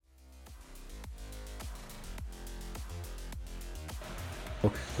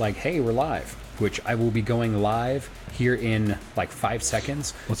like, hey, we're live, which I will be going live here in like 5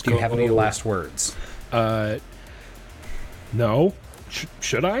 seconds. Let's Do go. you have any last words? No.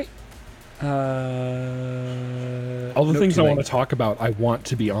 Should I? All the Nope, things too I late. want to talk about, I want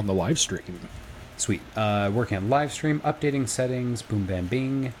to be on the live stream. Sweet. Working on live stream, updating settings, boom, bam,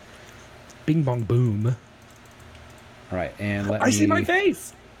 bing. Bing, bong, boom. All right, and let I me... see my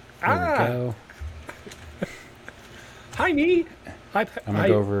face. There we go. Hi, me. Hi, I'm gonna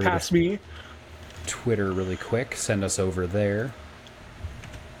go over pass to me. Twitter really quick. Send us over there.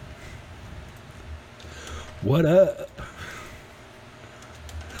 What up?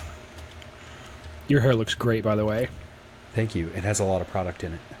 Your hair looks great, by the way. Thank you. It has a lot of product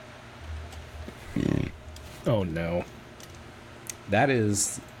in it. Oh, no. That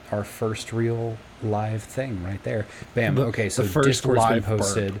is our first real live thing right there. Bam. The- Okay, so the first Discord's been live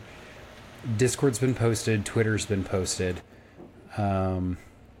posted. burp. Discord's been posted. Twitter's been posted. Let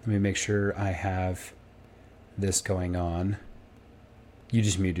me make sure I have this going on. You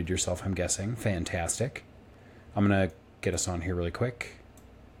just muted yourself, I'm guessing. Fantastic. I'm going to get us on here really quick.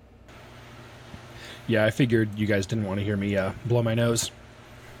 Yeah, I figured you guys didn't want to hear me blow my nose.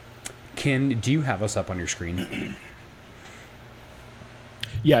 Do you have us up on your screen?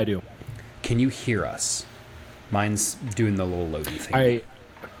 Yeah, I do. Can you hear us? Mine's doing the little loading thing.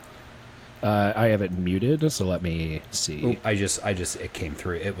 I have it muted, so let me see. Oh, it came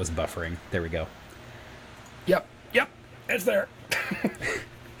through. It was buffering. There we go. Yep, it's there.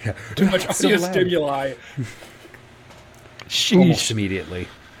 Too much So audio loud. stimuli. Almost Sheesh. immediately.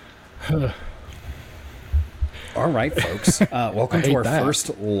 All right, folks. Welcome I to hate our that.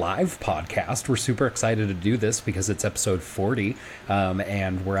 first live podcast. We're super excited to do this because it's episode 40,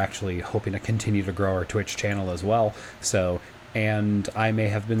 and we're actually hoping to continue to grow our Twitch channel as well. So, and I may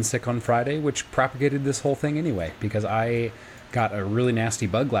have been sick on Friday, which propagated this whole thing anyway, because I got a really nasty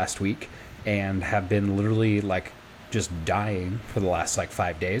bug last week and have been literally like just dying for the last like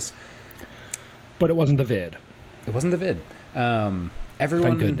 5 days. But it wasn't the vid. It wasn't the vid.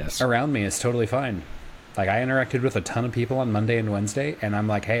 Everyone goodness. around me is totally fine. Like, I interacted with a ton of people on Monday and Wednesday, and I'm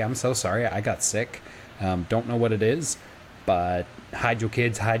like, hey, I'm so sorry. I got sick. Don't know what it is, but hide your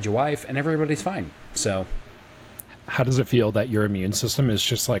kids, hide your wife, and everybody's fine. So, How does it feel that your immune system is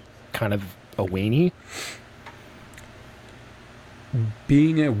just like kind of a weenie?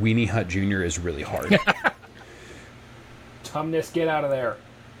 being a Weenie Hut Jr. is really hard. Tumnus, get out of there.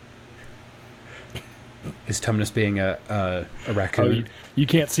 Is Tumnus being a raccoon? You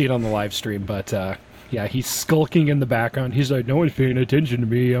can't see it on the live stream, but yeah, he's skulking in the background. He's like, no one's paying attention to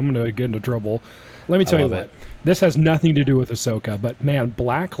me. I'm going to get into trouble. Let me tell you love what. it. This has nothing to do with Ahsoka, but man,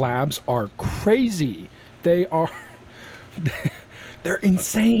 black labs are crazy. They are... they're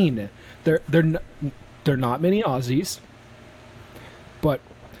insane. They're not many Aussies, but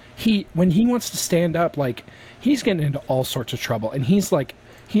when he wants to stand up, like, he's getting into all sorts of trouble, and he's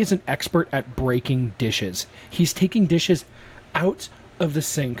an expert at breaking dishes. He's taking dishes out of the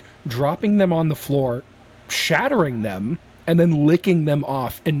sink, dropping them on the floor, shattering them, and then licking them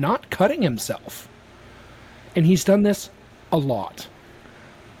off and not cutting himself. And he's done this a lot.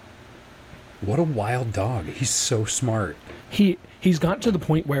 What a wild dog. He's so smart. He's gotten to the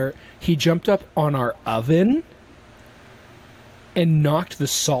point where he jumped up on our oven and knocked the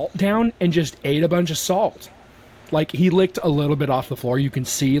salt down and just ate a bunch of salt. Like, he licked a little bit off the floor. You can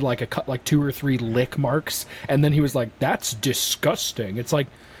see like 2 or 3 lick marks, and then he was like, "That's disgusting." It's like,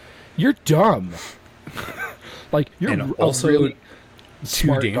 you're dumb. Like, you're And also really too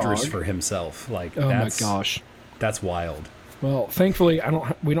smart dangerous dog. for himself. Like, Oh my that's, gosh. that's wild. Well, thankfully,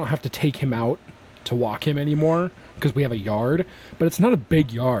 we don't have to take him out to walk him anymore because we have a yard, but it's not a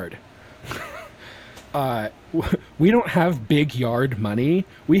big yard. We don't have big yard money.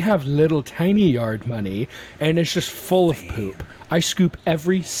 We have little tiny yard money, and it's just full of poop. I scoop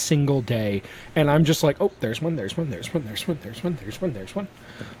every single day, and I'm just like, oh, there's one, there's one, there's one, there's one, there's one, there's one, there's one.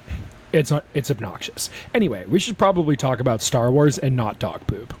 It's obnoxious. Anyway, we should probably talk about Star Wars and not dog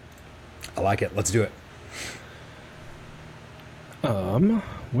poop. I like it. Let's do it.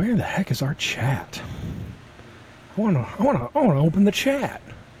 Where the heck is our chat? I wanna open the chat.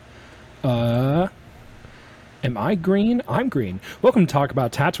 Am I green? I'm green. Welcome to Talk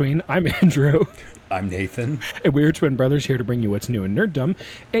About Tatooine. I'm Andrew. I'm Nathan. And we're twin brothers here to bring you what's new in nerddom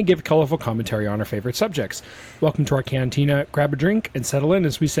and give colorful commentary on our favorite subjects. Welcome to our cantina. Grab a drink and settle in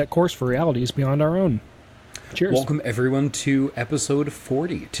as we set course for realities beyond our own. Cheers. Welcome, everyone, to episode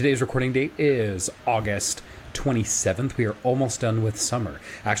 40. Today's recording date is August 27th. We are almost done with summer.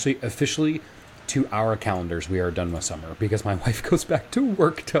 Actually, officially, to our calendars, we are done with summer because my wife goes back to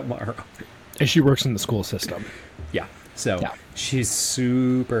work tomorrow. And she works in the school system. Yeah. So Yeah. she's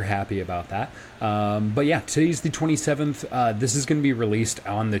super happy about that. But yeah, today's the 27th. This is going to be released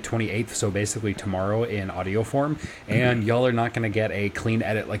on the 28th, so basically tomorrow in audio form. And y'all are not going to get a clean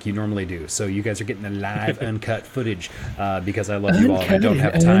edit like you normally do. So you guys are getting a live, uncut footage because I love you all and I don't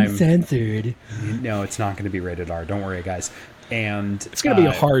have time. Uncensored. No, it's not going to be rated R. Don't worry, guys. And It's going to be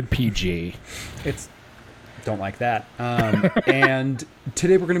a hard PG. It's don't like that. And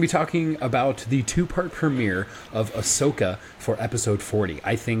today we're going to be talking about the 2-part premiere of Ahsoka for episode 40.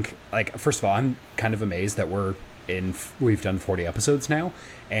 I think, like, first of all, I'm kind of amazed that we've done 40 episodes now,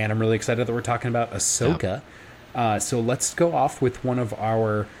 and I'm really excited that we're talking about Ahsoka. Yeah. So let's go off with one of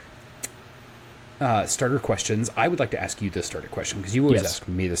our starter questions. I would like to ask you the starter question because you always ask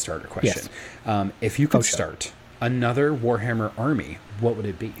me the starter question. Yes. If you could start another Warhammer army, what would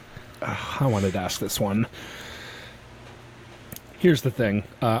it be? I wanted to ask this one. Here's the thing.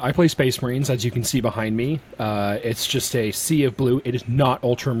 I play Space Marines, as you can see behind me. It's just a sea of blue. It is not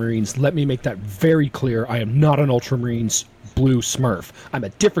Ultramarines. Let me make that very clear. I am not an Ultramarines blue Smurf. I'm a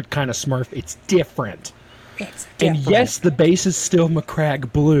different kind of Smurf. It's different. It's different. And yes, the base is still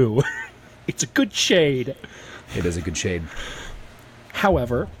McCrag blue. It's a good shade. It is a good shade.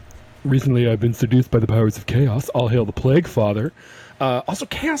 However, recently I've been seduced by the powers of chaos. All hail the Plague Father. Also,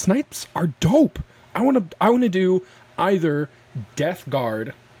 Chaos Knights are dope. I want to do either Death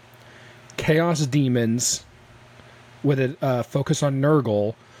Guard, Chaos Demons with a focus on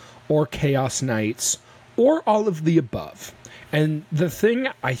Nurgle, or Chaos Knights, or all of the above. And the thing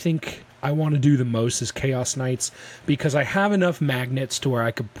I think I want to do the most is Chaos Knights because I have enough magnets to where I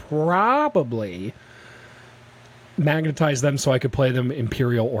could probably magnetize them so I could play them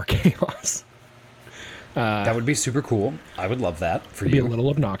Imperial or Chaos. That would be super cool. I would love that for you. It'd be a little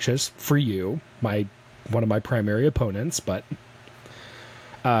obnoxious for you, one of my primary opponents, but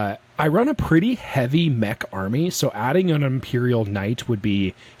I run a pretty heavy mech army, so adding an Imperial Knight would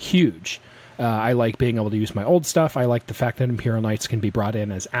be huge. I like being able to use my old stuff. I like the fact that Imperial Knights can be brought in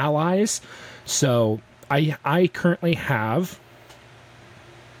as allies. So I currently have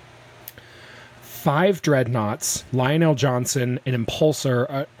 5 Dreadnoughts, Lionel Johnson, an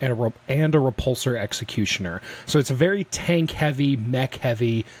Impulsor, and a Repulsor Executioner. So it's a very tank-heavy,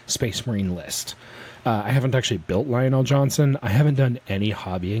 mech-heavy Space Marine list. I haven't actually built Lionel Johnson. I haven't done any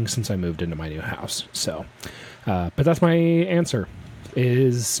hobbying since I moved into my new house. So, but that's my answer,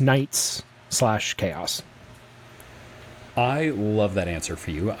 is Knights/Chaos. I love that answer for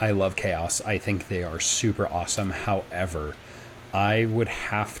you. I love Chaos. I think they are super awesome. However, I would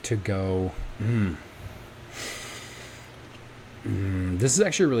have to go... This is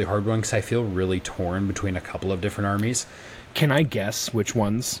actually a really hard one because I feel really torn between a couple of different armies. Can I guess which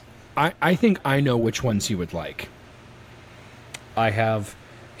ones? I think I know which ones you would like. I have...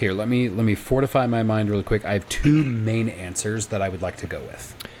 Here, let me fortify my mind really quick. I have 2 main answers that I would like to go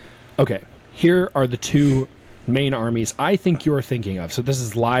with. Okay. Here are the 2 main armies I think you're thinking of. So this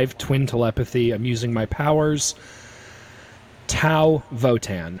is live twin telepathy. I'm using my powers. Tau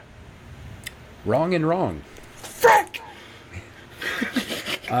Votan. Wrong and wrong. Frick!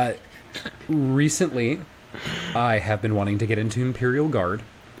 Recently, I have been wanting to get into Imperial Guard.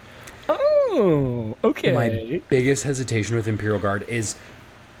 Oh, okay. My biggest hesitation with Imperial Guard is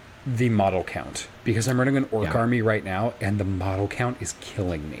the model count. Because I'm running an Orc army right now, and the model count is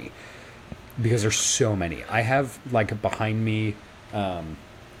killing me. Because there's so many. I have, like, behind me...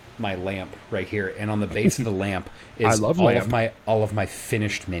 my lamp right here, and on the base of the lamp is all of my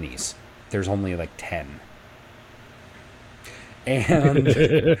finished minis. There's only like 10,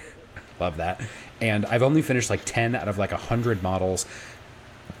 and love that. And I've only finished like 10 out of like 100 models.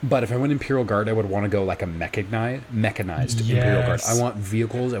 But if I went Imperial Guard, I would want to go like a mechanized Imperial Guard. I want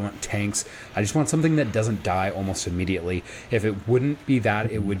vehicles, I want tanks. I just want something that doesn't die almost immediately. If it wouldn't be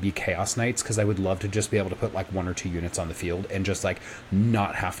that, it would be Chaos Knights, because I would love to just be able to put like 1 or 2 units on the field and just like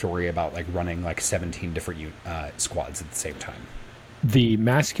not have to worry about like running like 17 different squads at the same time. The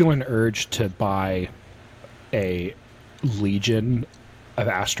masculine urge to buy a legion of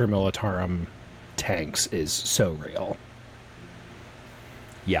Astra Militarum tanks is so real.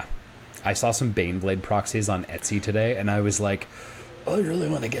 Yeah. I saw some Baneblade proxies on Etsy today, and I was like, oh, I really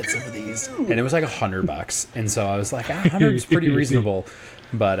want to get some of these. And it was like $100. And so I was like, 100 is pretty reasonable.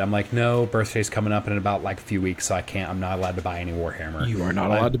 But I'm like, no, birthday's coming up in about like a few weeks, so I'm not allowed to buy any Warhammer. You are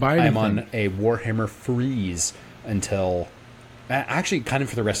not allowed to buy anything. I'm on a Warhammer freeze until... Actually, kind of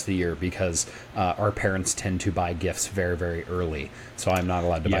for the rest of the year, because our parents tend to buy gifts very, very early. So I'm not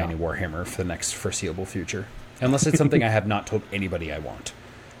allowed to buy any Warhammer for the next foreseeable future. Unless it's something I have not told anybody I want.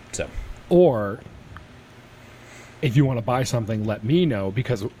 So, or if you want to buy something, let me know,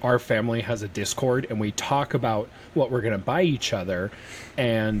 because our family has a Discord and we talk about what we're going to buy each other.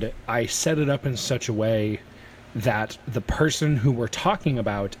 And I set it up in such a way that the person who we're talking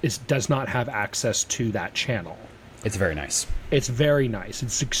about does not have access to that channel. It's very nice. It's very nice.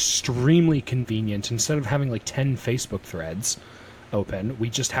 It's extremely convenient. Instead of having like 10 Facebook threads open, we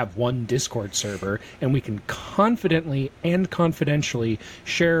just have one Discord server, and we can confidently and confidentially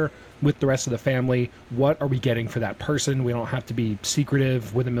share with the rest of the family what are we getting for that person. We don't have to be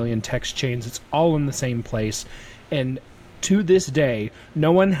secretive with a million text chains. It's all in the same place. And to this day,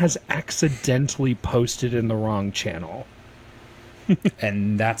 no one has accidentally posted in the wrong channel.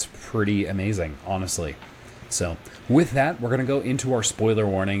 And that's pretty amazing, honestly. So with that, we're going to go into our spoiler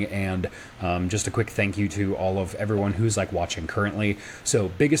warning, and just a quick thank you to all of everyone who's like watching currently. So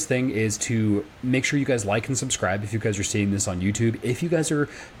biggest thing is to make sure you guys like and subscribe if you guys are seeing this on YouTube. If you guys are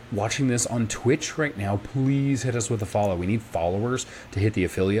watching this on Twitch right now, please hit us with a follow. We need followers to hit the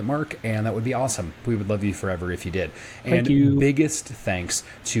affiliate mark, and that would be awesome. We would love you forever if you did. And Thank you. Biggest thanks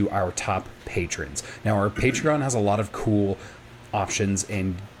to our top patrons. Now, our Patreon has a lot of cool options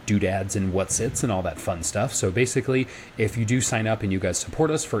and doodads and what sits and all that fun stuff. So basically, if you do sign up and you guys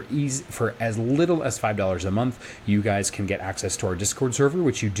support us for as little as $5 a month, you guys can get access to our Discord server,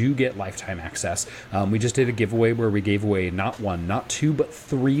 which you do get lifetime access. We just did a giveaway where we gave away not one, not two, but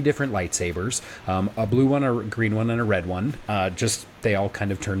 3 different lightsabers, a blue one, a green one, and a red one. Just they all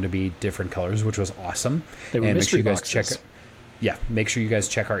kind of turned to be different colors, which was awesome. They were and make sure you guys mystery boxes. make sure you guys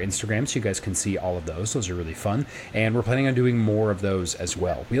check our Instagram so you guys can see all of those. Those are really fun. And we're planning on doing more of those as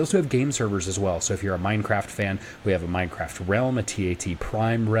well. We also have game servers as well. So if you're a Minecraft fan, we have a Minecraft realm, a TAT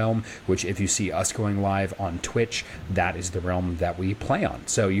Prime realm, which if you see us going live on Twitch, that is the realm that we play on.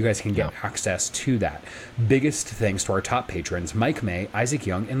 So you guys can get access to that. Biggest thanks to our top patrons, Mike May, Isaac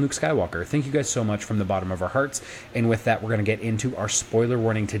Young, and Luke Skywalker. Thank you guys so much from the bottom of our hearts. And with that, we're going to get into our spoiler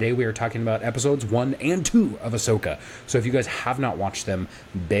warning. Today we are talking about episodes 1 and 2 of Ahsoka. So if you guys have not watched them,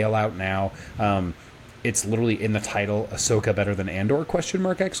 bail out now. It's literally in the title, Ahsoka better than Andor,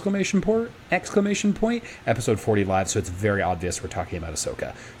 exclamation point, episode 40 live, so it's very obvious we're talking about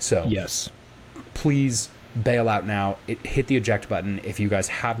Ahsoka. So Yes. please bail out now. Hit the eject button if you guys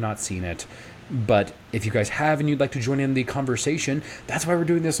have not seen it. But if you guys have and you'd like to join in the conversation, that's why we're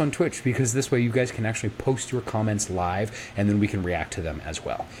doing this on Twitch, because this way you guys can actually post your comments live, and then we can react to them as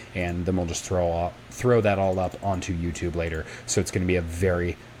well. And then we'll just throw that all up onto YouTube later. So it's going to be a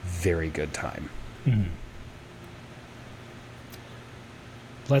very, very good time.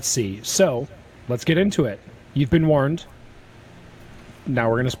 Let's see. So, let's get into it. You've been warned. Now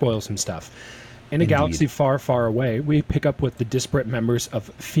we're going to spoil some stuff. In a galaxy far, far away, we pick up with the disparate members of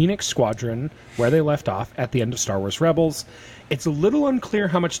Phoenix Squadron, where they left off at the end of Star Wars Rebels. It's a little unclear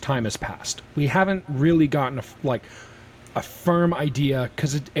how much time has passed. We haven't really gotten a firm idea,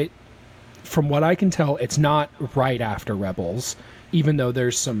 because from what I can tell, it's not right after Rebels, even though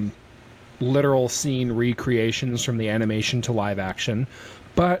there's some literal scene recreations from the animation to live action.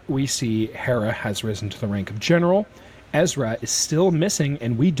 But we see Hera has risen to the rank of general. Ezra is still missing,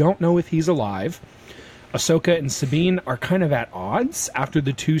 and we don't know if he's alive. Ahsoka and Sabine are kind of at odds after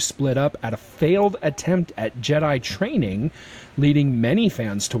the two split up at a failed attempt at Jedi training, leading many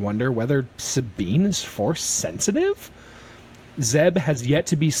fans to wonder whether Sabine is Force sensitive. Zeb has yet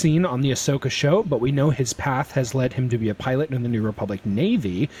to be seen on the Ahsoka show, but we know his path has led him to be a pilot in the New Republic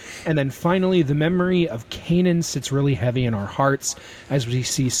Navy. And then finally, the memory of Kanan sits really heavy in our hearts as we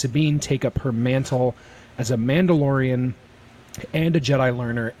see Sabine take up her mantle as a Mandalorian and a Jedi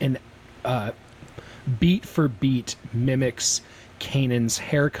learner, and beat for beat mimics Kanan's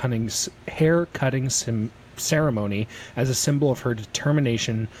hair cutting ceremony as a symbol of her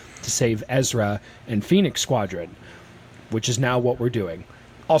determination to save Ezra and Phoenix Squadron, which is now what we're doing.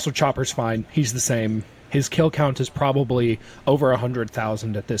 Also, Chopper's fine. He's the same. His kill count is probably over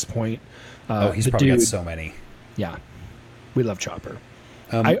 100,000 at this point. He's probably got so many. Yeah. We love Chopper.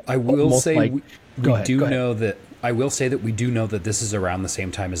 I will say we do know that this is around the same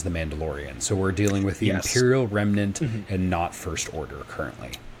time as The Mandalorian. So we're dealing with the Imperial Remnant and not First Order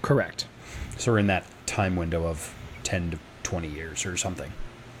currently. Correct. So we're in that time window of 10 to 20 years or something.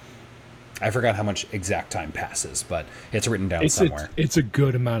 I forgot how much exact time passes, but it's written down somewhere. It's a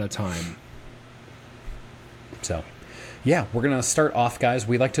good amount of time. So, yeah, we're going to start off, guys.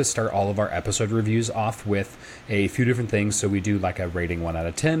 We like to start all of our episode reviews off with a few different things. So we do like a rating 1 out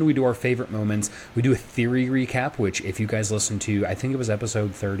of 10. We do our favorite moments. We do a theory recap, which if you guys listen to, I think it was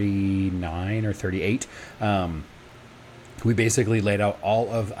episode 39 or 38, we basically laid out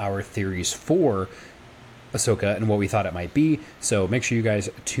all of our theories for Ahsoka and what we thought it might be. So make sure you guys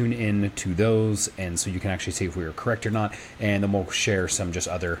tune in to those, and so you can actually see if we were correct or not. And then we'll share some just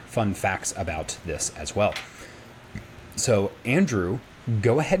other fun facts about this as well. So Andrew,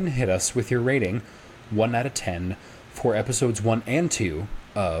 go ahead and hit us with your rating, 1 out of 10, for episodes 1 and 2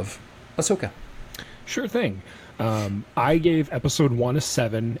 of Ahsoka. Sure thing. I gave episode 1 a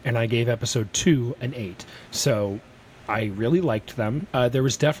 7, and I gave episode 2 an 8. So I really liked them. There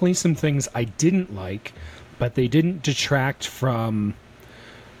was definitely some things I didn't like, but they didn't detract from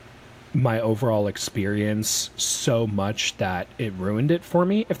my overall experience so much that it ruined it for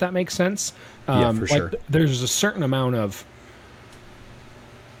me, if that makes sense. Yeah, for sure. There's a certain amount of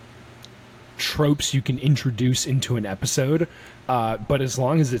tropes you can introduce into an episode, but as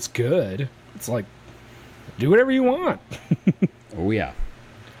long as it's good, it's like, do whatever you want. Oh, yeah.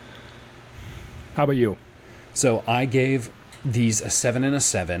 How about you? So I gave these a 7 and a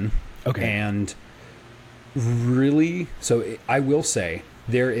 7. Okay. And really, I will say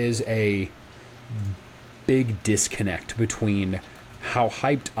there is a big disconnect between how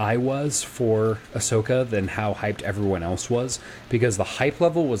hyped I was for Ahsoka than how hyped everyone else was, because the hype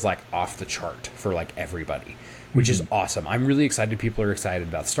level was like off the chart for like everybody, which is awesome. I'm really excited. People are excited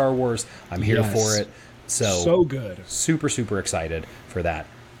about Star Wars. I'm here for it. So good. Super, super excited for that.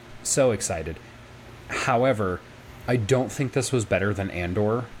 So excited. However, I don't think this was better than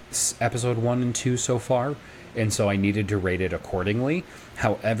Andor episode 1 and 2 so far, and so I needed to rate it accordingly.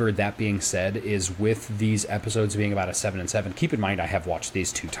 However, that being said, is with these episodes being about a 7 and 7, keep in mind I have watched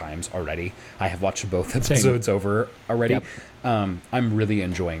these 2 times already. I have watched both episodes over already. Yep. I'm really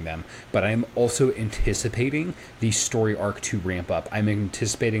enjoying them, but I'm also anticipating the story arc to ramp up. I'm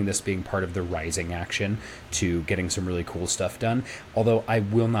anticipating this being part of the rising action to getting some really cool stuff done. Although I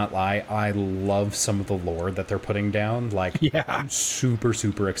will not lie, I love some of the lore that they're putting down. Like, yeah. I'm super,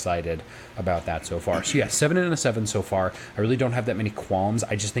 super excited about that so far. So yeah, 7 and a 7 so far. I really don't have that many qualms.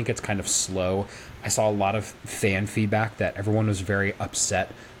 I just think it's kind of slow. I saw a lot of fan feedback that everyone was very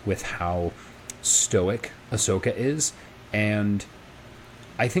upset with how stoic Ahsoka is. And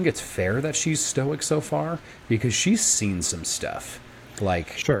I think it's fair that she's stoic so far, because she's seen some stuff. Like,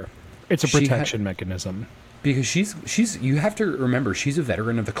 sure, it's a protection mechanism. Because she's you have to remember, she's a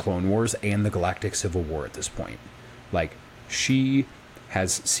veteran of the Clone Wars and the Galactic Civil War at this point. Like, she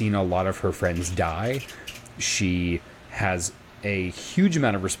has seen a lot of her friends die. She has a huge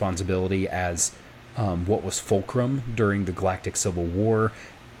amount of responsibility as what was Fulcrum during the Galactic Civil War.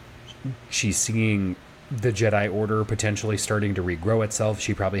 She's seeing the Jedi Order potentially starting to regrow itself.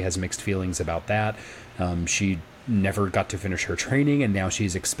 She probably has mixed feelings about that. She never got to finish her training, and now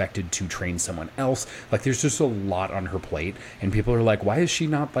she's expected to train someone else. Like, there's just a lot on her plate, and people are like, why is she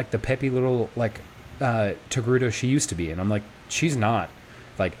not like the peppy little like Togruta she used to be? And I'm like, she's not.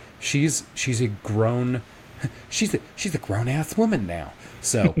 Like, she's a grown she's a grown ass woman now.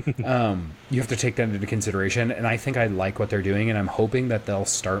 So you have to take that into consideration, and I think I like what they're doing, and I'm hoping that they'll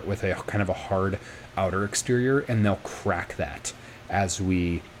start with a kind of a hard outer exterior, and they'll crack that as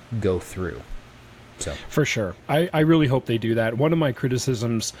we go through. So for sure, I really hope they do that. One of my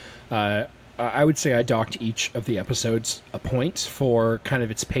criticisms, I would say I docked each of the episodes a point for kind of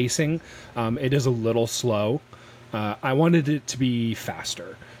its pacing. It is a little slow. I wanted it to be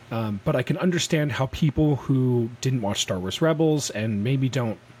faster. But I can understand how people who didn't watch Star Wars Rebels and maybe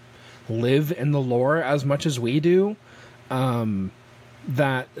don't live in the lore as much as we do,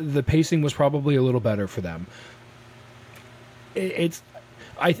 that the pacing was probably a little better for them.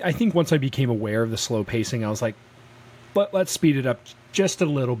 I think once I became aware of the slow pacing, I was like, let's speed it up just a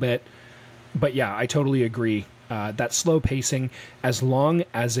little bit. But yeah, I totally agree. That slow pacing, as long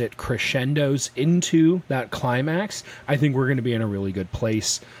as it crescendos into that climax, I think we're going to be in a really good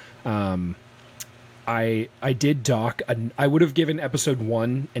place. I did dock. I would have given episode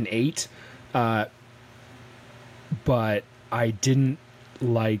 1 an 8, but I didn't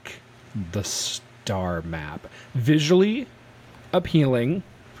like the star map. Visually appealing.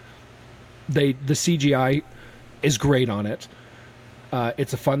 The CGI is great on it.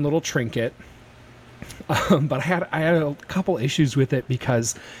 It's a fun little trinket. But I had a couple issues with it,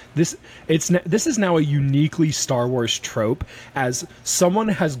 because this is now a uniquely Star Wars trope, as someone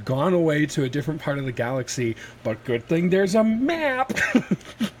has gone away to a different part of the galaxy, but good thing there's a map.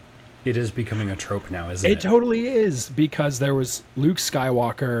 It is becoming a trope now, isn't it? It totally is, because there was Luke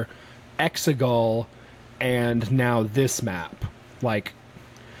Skywalker, Exegol, and now this map. Like,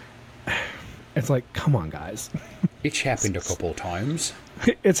 it's like, come on, guys. It's happened a couple times.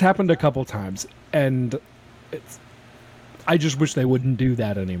 It's happened a couple times, and I just wish they wouldn't do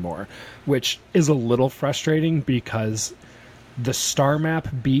that anymore, which is a little frustrating, because the star map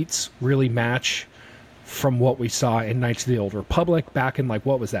beats really match from what we saw in Knights of the Old Republic back in, like,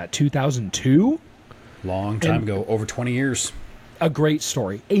 what was that, 2002? Long time ago, over 20 years. A great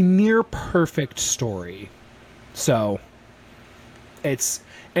story, a near perfect story. So it's,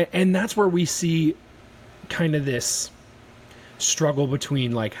 and that's where we see kind of this struggle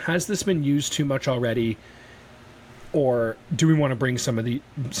between, like, has this been used too much already, or do we want to bring some of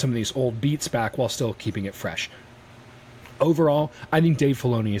these old beats back while still keeping it fresh? Overall, I think Dave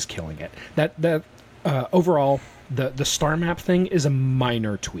Filoni is killing it. Overall, the star map thing is a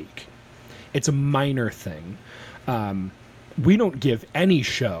minor tweak. It's a minor thing. We don't give any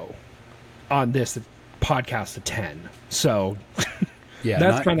show on this podcast a 10. So yeah,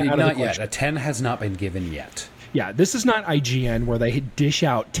 that's kind of out of the not yet. question. A 10 has not been given yet. Yeah, this is not IGN where they dish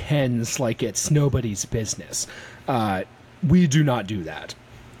out 10s like it's nobody's business. We do not do that.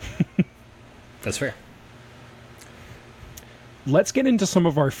 That's fair. Let's get into some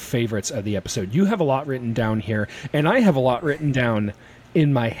of our favorites of the episode. You have a lot written down here, and I have a lot written down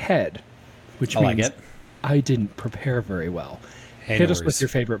in my head, which means I didn't prepare very well. Hey, Hit no us worries. with your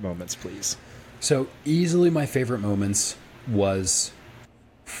favorite moments, please. So easily my favorite moments was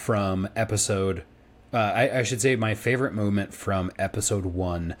from episode... I should say my favorite moment from episode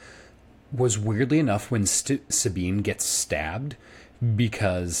 1 was, weirdly enough, when Sabine gets stabbed,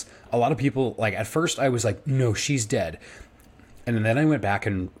 because a lot of people, like, at first I was like, no, she's dead. And then I went back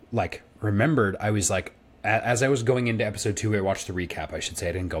and, like, remembered, I was like, as I was going into episode 2, I watched the recap, I should say,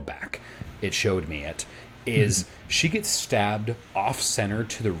 I didn't go back. It showed me it. She gets stabbed off center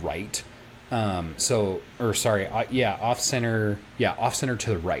to the right. Off center to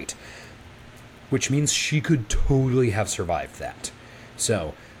the right, which means she could totally have survived that.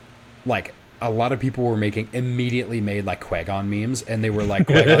 So, like, a lot of people were immediately made, like, Qui-Gon memes, and they were like,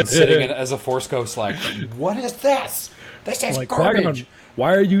 Qui-Gon sitting as a Force ghost, like, what is this? This is like, garbage. Qui-Gon,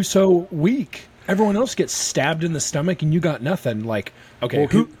 why are you so weak? Everyone else gets stabbed in the stomach and you got nothing. Like, okay,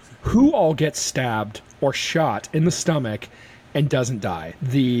 well, who all gets stabbed or shot in the stomach and doesn't die?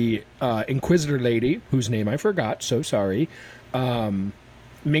 The Inquisitor lady, whose name I forgot, so sorry.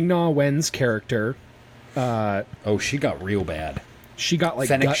 Ming-Na Wen's character. She got real bad. She got, like,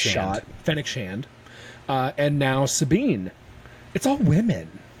 Fennec gut Shand. shot. Fennec Shand. And now Sabine. It's all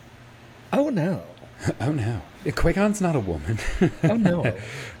women. Oh, no. Oh, no. Qui-Gon's not a woman. Oh, no.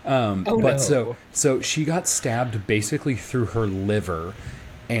 No. So she got stabbed basically through her liver,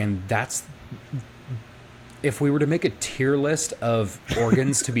 and that's... If we were to make a tier list of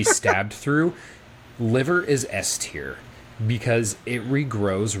organs to be stabbed through, liver is S tier, because it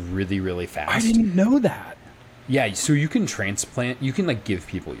regrows really, really fast. I didn't know that. Yeah, so you can transplant, you can, like, give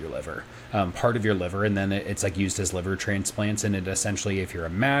people your liver, part of your liver, and then it's, like, used as liver transplants, and it essentially, if you're a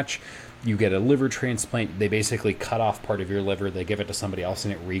match, you get a liver transplant. They basically cut off part of your liver, they give it to somebody else,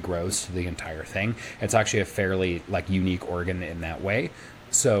 and it regrows to the entire thing. It's actually a fairly, like, unique organ in that way.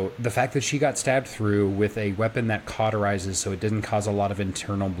 So the fact that she got stabbed through with a weapon that cauterizes so it didn't cause a lot of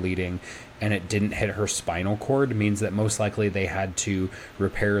internal bleeding, and it didn't hit her spinal cord, means that most likely they had to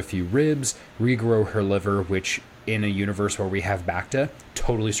repair a few ribs, regrow her liver, which in a universe where we have Bacta,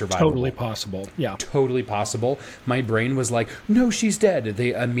 totally survivable. Totally possible. Yeah. Totally possible. My brain was like, no, she's dead.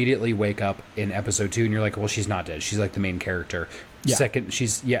 They immediately wake up in episode 2 and you're like, well, she's not dead. She's like the main character.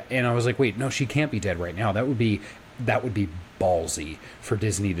 Yeah. And I was like, wait, no, she can't be dead right now. That would be ballsy for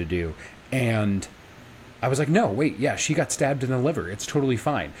Disney to do. And I was like, no, wait, yeah, she got stabbed in the liver. It's totally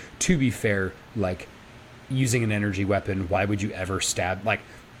fine. To be fair, like, using an energy weapon, why would you ever stab? Like,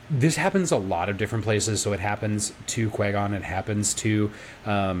 this happens a lot of different places. So it happens to Qui-Gon, it happens to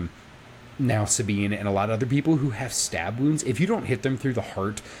now Sabine, and a lot of other people who have stab wounds. If you don't hit them through the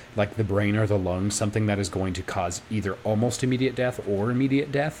heart, like the brain or the lungs, something that is going to cause either almost immediate death or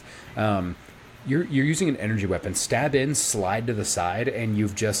immediate death, you're using an energy weapon. Stab in, slide to the side, and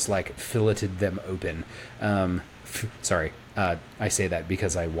you've just, like, filleted them open. Sorry, I say that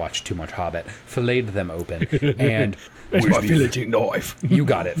because I watched too much Hobbit. Filleted them open, and it's my filleting knife. You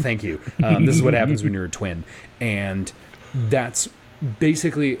got it. Thank you. This is what happens when you're a twin, and that's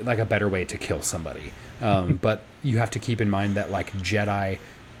basically, like, a better way to kill somebody. But you have to keep in mind that, like, Jedi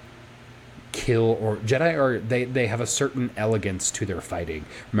they have a certain elegance to their fighting.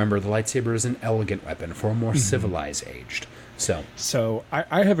 Remember, the lightsaber is an elegant weapon for a more civilized aged. So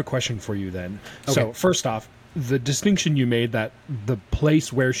I have a question for you then. Okay. So first off, the distinction you made that the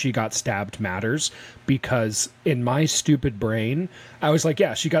place where she got stabbed matters, because in my stupid brain, I was like,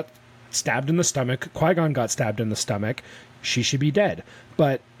 yeah, she got stabbed in the stomach. Qui-Gon got stabbed in the stomach. She should be dead.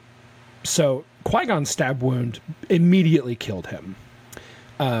 But so Qui-Gon's stab wound immediately killed him.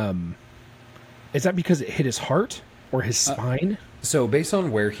 Is that because it hit his heart or his spine? So based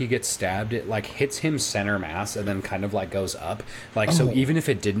on where he gets stabbed, it like hits him center mass and then kind of like goes up. Like so, Oh, even if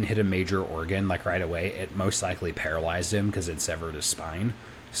it didn't hit a major organ like right away, it most likely paralyzed him because it severed his spine.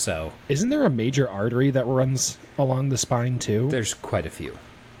 So isn't there a major artery that runs along the spine too? there's quite a few.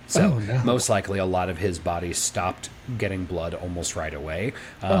 So Oh no. most likely, a lot of his body stopped getting blood almost right away,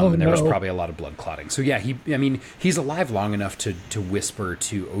 Oh and there was no. probably a lot of blood clotting. So yeah, I mean, he's alive long enough to whisper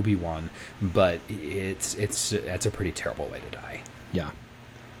to Obi-Wan, but it's a pretty terrible way to die. Yeah.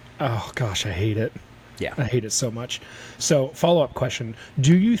 Oh gosh, I hate it. Yeah, I hate it so much. So, follow-up question: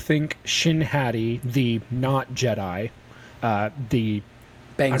 do you think Shin Hati, the not Jedi, the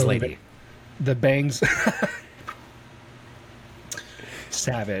Bangs I don't lady. even- the bangs,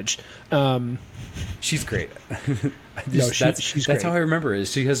 savage? She's great. She's that's great. how I remember it.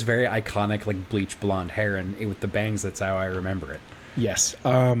 She has very iconic like bleach blonde hair, and with the bangs, that's how I remember it. Yes.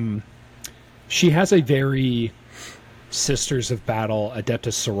 She has a very Sisters of Battle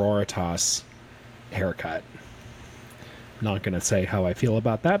Adeptus Sororitas haircut. Not going to say how I feel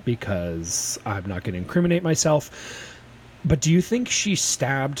about that because I'm not going to incriminate myself. But do you think she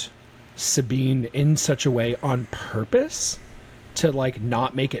stabbed Sabine in such a way on purpose to like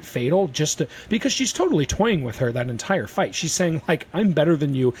not make it fatal, just to, because she's totally toying with her that entire fight? She's saying like, I'm better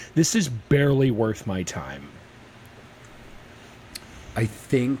than you. This is barely worth my time. I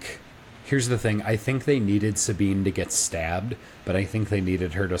think here's the thing. I think they needed Sabine to get stabbed, but I think they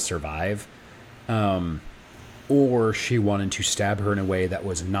needed her to survive. Or she wanted to stab her in a way that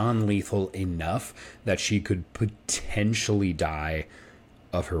was non-lethal enough that she could potentially die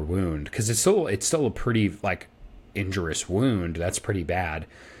of her wound, because it's still a pretty like injurious wound. That's pretty bad.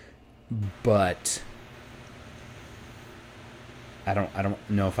 But I don't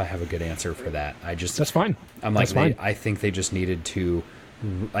know if I have a good answer for that. That's fine. I'm like, That's fine. I think they just needed to.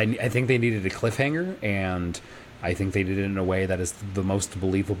 I think they needed a cliffhanger, and I think they did it in a way that is the most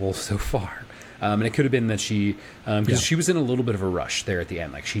believable so far. And it could have been that she, because she was in a little bit of a rush there at the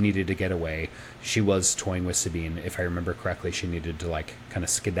end. Like she needed to get away. She was toying with Sabine, if I remember correctly. She needed to like kind of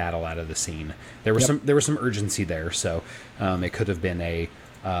skedaddle out of the scene. There was some urgency there, so it could have been a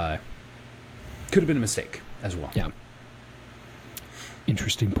mistake as well. Yeah.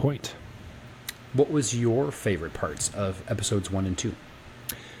 Interesting point. What was your favorite parts of episodes 1 and 2?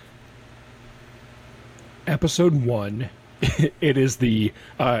 Episode 1, it is the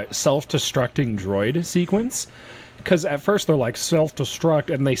self-destructing droid sequence. Because at first they're like,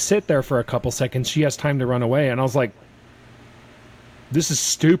 self-destruct, and they sit there for a couple seconds. She has time to run away, and I was like, this is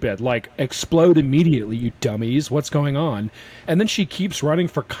stupid. Like, explode immediately, you dummies. What's going on? And then she keeps running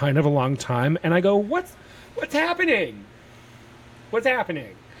for kind of a long time, and I go, what's happening? What's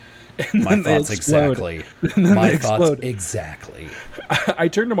happening? And My then they thoughts explode. exactly. And then My they thoughts explode. exactly. I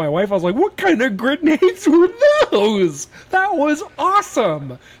turned to my wife. I was like, what kind of grenades were those? That was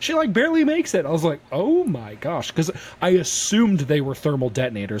awesome. She like barely makes it. I was like, oh my gosh. Because I assumed they were thermal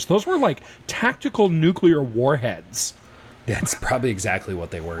detonators. Those were like tactical nuclear warheads. That's probably exactly what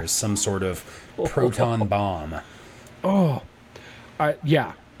they were, is some sort of proton bomb.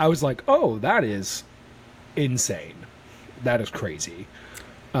 Yeah. I was like, oh, that is insane. That is crazy.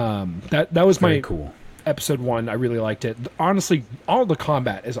 That was Very my cool. episode 1. I really liked it. Honestly, all the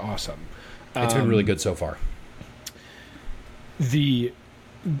combat is awesome. It's been really good so far. They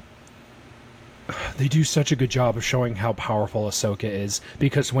do such a good job of showing how powerful Ahsoka is,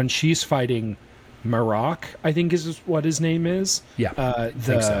 because when she's fighting Marok, I think is what his name is. Yeah, I think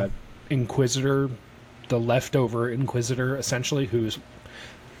The so. Inquisitor, the leftover Inquisitor, essentially, who's,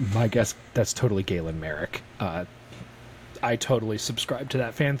 my guess, that's totally Galen Merrick. I totally subscribe to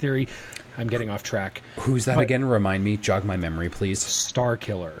that fan theory. I'm getting off track. Who's that but- again? Remind me. Jog my memory, please. Star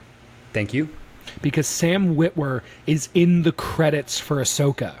Killer. Thank you. Because Sam Witwer is in the credits for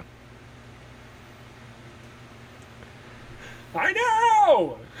Ahsoka. I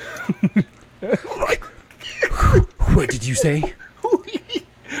know! What did you say?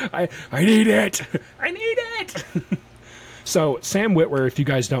 I need it! I need it! So, Sam Witwer, if you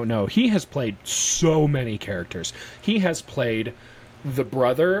guys don't know, he has played so many characters. He has played the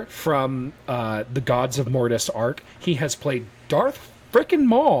brother from the Gods of Mortis arc. He has played Darth frickin'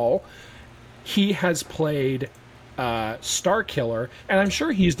 Maul. He has played Star Killer, and I'm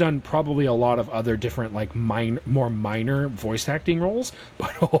sure he's done probably a lot of other different, like, more minor voice acting roles.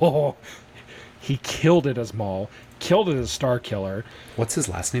 But he killed it as Maul, killed it as Star Killer. What's his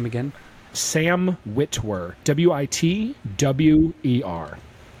last name again? Sam Witwer, Witwer.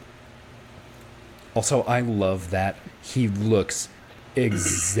 Also, I love that he looks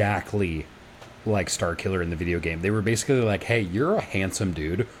exactly like Starkiller in the video game. They were basically like, hey, you're a handsome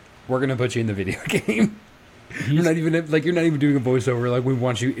dude. We're going to put you in the video game. You're not even doing a voiceover. Like, we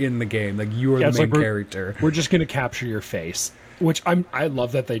want you in the game. Like, you are the main character. We're just gonna capture your face, which I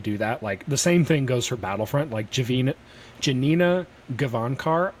love that they do that. Like, the same thing goes for Battlefront. Like, Janina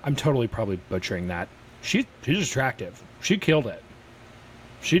Gavankar. I'm totally probably butchering that. She's attractive. She killed it.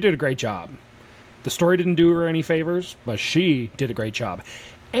 She did a great job. The story didn't do her any favors, but she did a great job.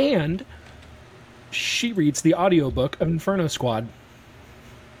 And she reads the audiobook of Inferno Squad.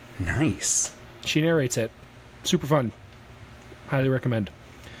 Nice. She narrates it. Super fun. Highly recommend.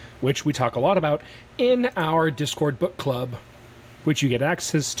 Which we talk a lot about in our Discord book club, which you get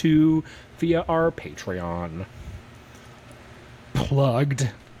access to via our Patreon. Plugged.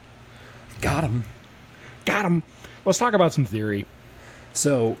 Got him. Let's talk about some theory.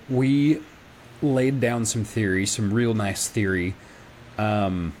 So we laid down some theory, some real nice theory.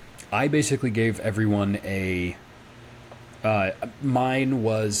 I basically gave everyone mine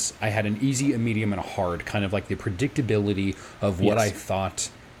was, I had an easy, a medium, and a hard, kind of like the predictability of what I thought,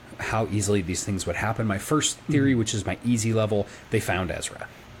 how easily these things would happen. My first theory, which is my easy level, they found Ezra.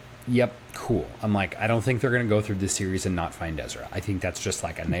 Yep, cool. I'm like, I don't think they're going to go through this series and not find Ezra. I think that's just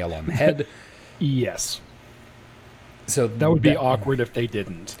like a nail on the head. Yes. So that would be awkward if they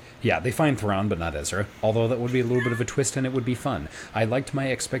didn't. Yeah, they find Thrawn, but not Ezra. Although that would be a little bit of a twist and it would be fun. I liked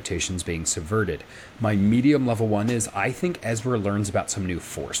my expectations being subverted. My medium level one is, I think Ezra learns about some new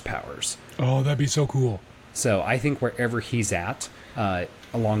Force powers. Oh, that'd be so cool. So I think wherever he's at,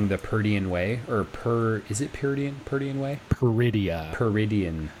 along the Peridian Way, is it Peridian Way?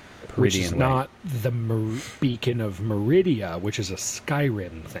 Peridian which is Way. not the beacon of Meridia, which is a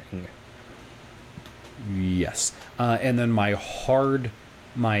Skyrim thing. Yes. And then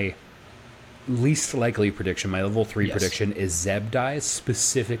my least likely prediction, my level 3 prediction, is Zeb dies,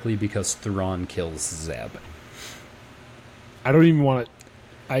 specifically because Thrawn kills Zeb. I don't even want to...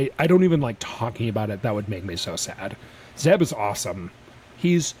 I don't even like talking about it. That would make me so sad. Zeb is awesome.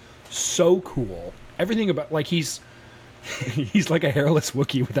 He's so cool. Everything about... Like, he's like a hairless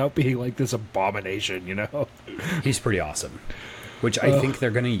Wookiee without being like this abomination, you know? He's pretty awesome. Which I think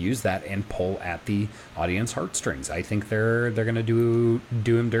they're going to use that and pull at the audience heartstrings. I think they're going to do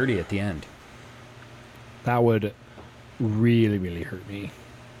him dirty at the end. That would really, really hurt me.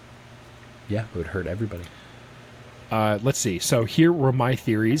 Yeah, it would hurt everybody. Let's see. So here were my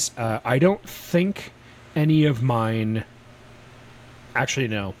theories. I don't think any of mine... Actually,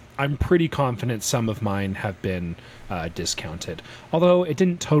 no. I'm pretty confident some of mine have been discounted. Although it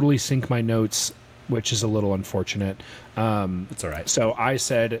didn't totally sync my notes, which is a little unfortunate. It's all right. So I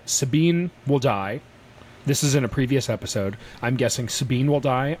said Sabine will die. This is in a previous episode. I'm guessing Sabine will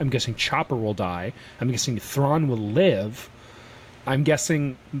die. I'm guessing Chopper will die. I'm guessing Thrawn will live. I'm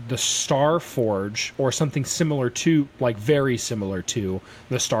guessing the Star Forge, or something similar to, like very similar to,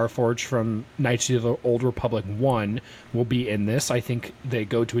 the Star Forge from Knights of the Old Republic 1 will be in this. I think they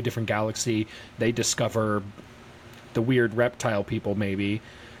go to a different galaxy. They discover the weird reptile people, maybe.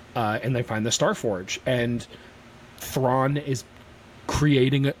 And they find the Star Forge, and Thrawn is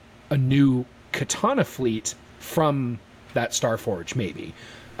creating a new katana fleet from that Star Forge, maybe.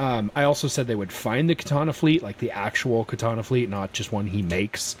 I also said they would find the katana fleet, like the actual katana fleet, not just one he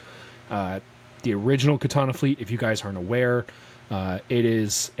makes. The original katana fleet, if you guys aren't aware, it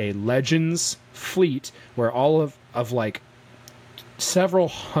is a Legends fleet where all of like several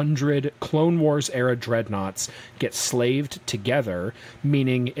hundred Clone Wars era dreadnoughts get slaved together,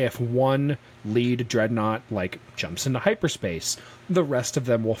 meaning if one lead dreadnought like jumps into hyperspace, the rest of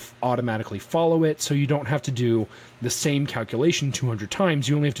them will automatically follow it, so you don't have to do the same calculation 200 times.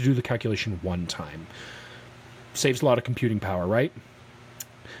 You only have to do the calculation one time. Saves a lot of computing power, right?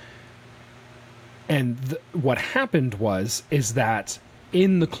 And what happened is that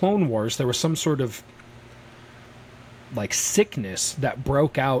in the Clone Wars there was some sort of like sickness that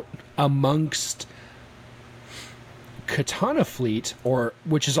broke out amongst Katana Fleet, or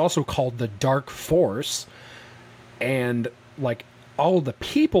which is also called the Dark Force, and like all the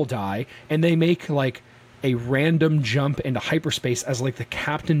people die, and they make like a random jump into hyperspace as like the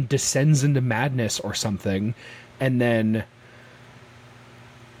captain descends into madness or something, and then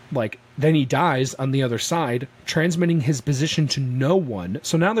he dies on the other side, transmitting his position to no one.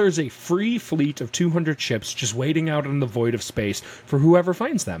 So now there is a free fleet of 200 ships just waiting out in the void of space for whoever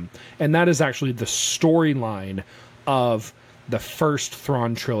finds them. And that is actually the storyline of the first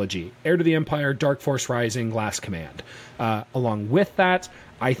Thrawn trilogy. Heir to the Empire, Dark Force Rising, Last Command. Along with that,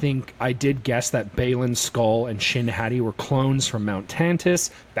 I think I did guess that Balin's skull and Shin Hati were clones from Mount Tantus.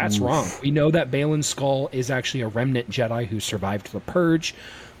 That's wrong. We know that Balin's skull is actually a remnant Jedi who survived the Purge.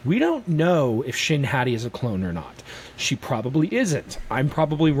 We don't know if Shin Hati is a clone or not. She probably isn't. I'm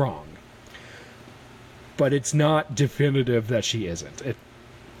probably wrong. but it's not definitive that she isn't.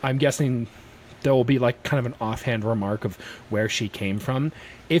 I'm guessing there will be like kind of an offhand remark of where she came from.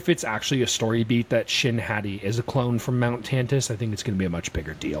 If it's actually a story beat that Shin Hati is a clone from Mount Tantus, I think it's going to be a much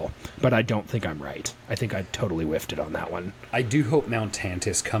bigger deal. But I don't think I'm right. I think I totally whiffed it on that one. I do hope Mount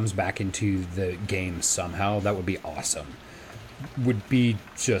Tantus comes back into the game somehow. That would be awesome. Would be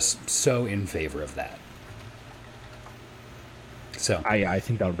just so in favor of that. So I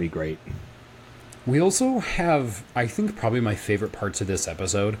think that would be great. we also have, I think probably my favorite parts of this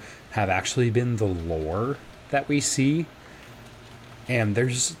episode have actually been the lore that we see. And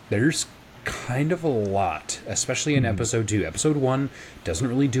there's kind of a lot, especially in episode 2. Episode 1 doesn't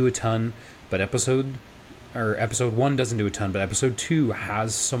really do a ton, but episode 1 doesn't do a ton, but episode 2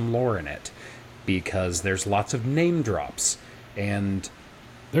 has some lore in it because there's lots of name drops and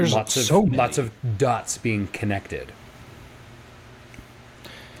There's lots of dots being connected.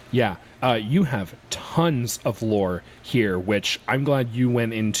 Yeah, you have tons of lore here, which I'm glad you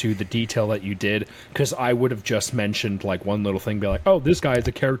went into the detail that you did, because I would have just mentioned like one little thing, be like, oh, this guy is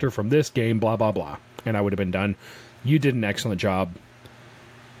a character from this game, blah, blah, blah, and I would have been done. You did an excellent job.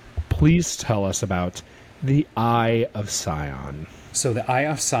 Please tell us about the Eye of Sion. So the Eye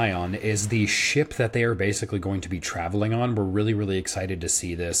of Sion is the ship that they are basically going to be traveling on. We're really, really excited to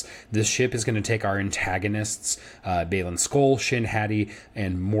see this. This ship is going to take our antagonists, Balin Skoll, Shin Hati,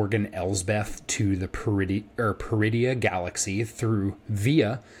 and Morgan Elsbeth to the Peridia galaxy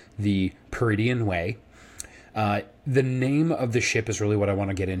via the Peridian Way. The name of the ship is really what I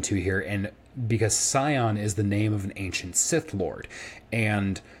want to get into here, and because Sion is the name of an ancient Sith Lord,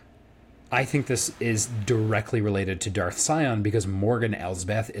 and I think this is directly related to Darth Sion because Morgan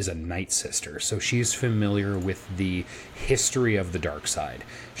Elsbeth is a Night Sister, so she's familiar with the history of the dark side.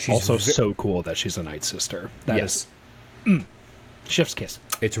 She's also so cool that she's a Night Sister. That is chef's kiss.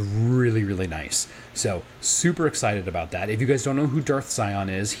 It's really, really nice. So, super excited about that. If you guys don't know who Darth Sion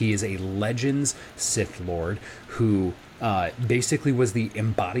is, he is a Legends Sith Lord who basically was the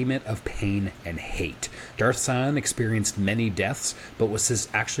embodiment of pain and hate. Darth Sion experienced many deaths, but was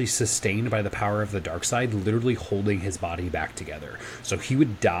actually sustained by the power of the dark side, literally holding his body back together. So he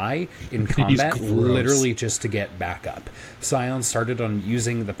would die in combat literally just to get back up. Sion started on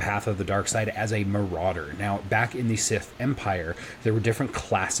using the path of the dark side as a marauder. Now, back in the Sith Empire, there were different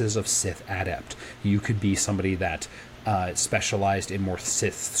classes of Sith adept. You could be somebody that specialized in more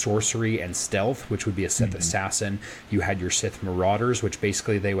Sith sorcery and stealth, which would be a Sith assassin. You had your Sith marauders, which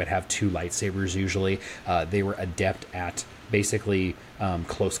basically they would have 2 lightsabers usually. They were adept at basically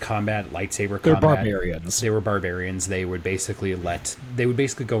close combat, lightsaber combat. They're barbarians. They were barbarians. They would basically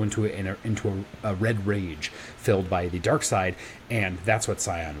go into a red rage filled by the dark side, and that's what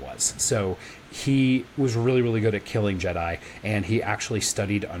Sion was. So he was really, really good at killing Jedi, and he actually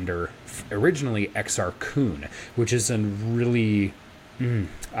studied under originally Exar Kun, which is a really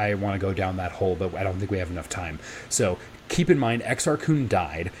I want to go down that hole, but I don't think we have enough time. So keep in mind, Exar Kun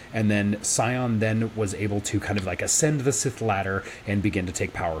died, and then Sion then was able to kind of like ascend the Sith ladder and begin to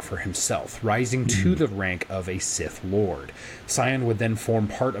take power for himself, rising to the rank of a Sith Lord. Sion would then form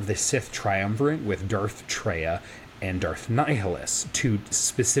part of the Sith Triumvirate with Darth Traya and Darth Nihilus, 2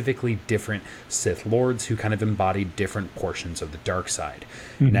 specifically different Sith Lords who kind of embodied different portions of the dark side.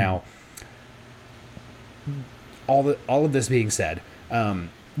 Now, all of this being said,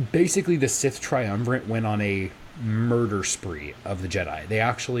 basically the Sith Triumvirate went on a murder spree of the Jedi. They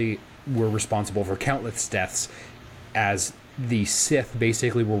actually were responsible for countless deaths, as the Sith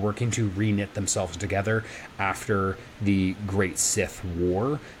basically were working to reknit themselves together after the Great Sith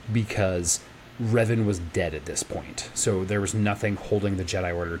War, because Revan was dead at this point. So there was nothing holding the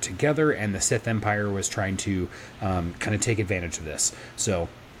Jedi Order together, and the Sith Empire was trying to kind of take advantage of this. So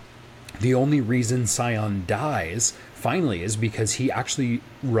the only reason Sion dies finally is because he actually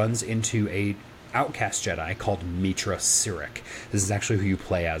runs into a outcast Jedi called Mitra Sirik. This is actually who you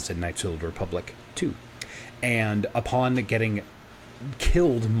play as in Knights of the Old Republic 2. And upon getting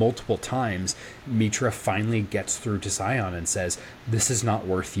killed multiple times, Mitra finally gets through to Sion and says, "This is not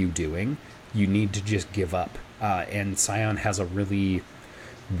worth you doing. You need to just give up." And Sion has a really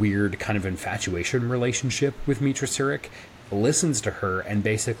weird kind of infatuation relationship with Mitra Sirik, listens to her, and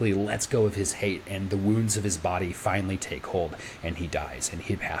basically lets go of his hate, and the wounds of his body finally take hold, and he dies, and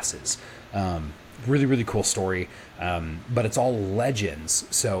he passes. Really, really cool story, but it's all legends,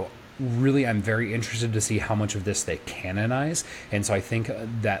 so really I'm very interested to see how much of this they canonize. And so I think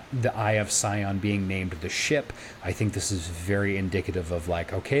that the Eye of Sion being named the ship, I think this is very indicative of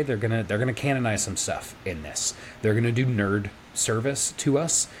like, okay, they're gonna canonize some stuff in this. They're gonna do nerd service to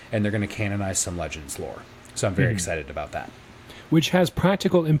us, and they're gonna canonize some legends lore. So I'm very excited about that. which has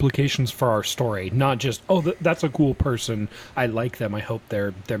practical implications for our story, not just, oh, that's a cool person, I like them, I hope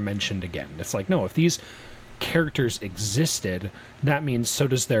they're mentioned again. It's like, no, if these characters existed, that means so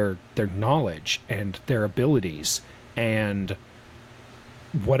does their knowledge and their abilities and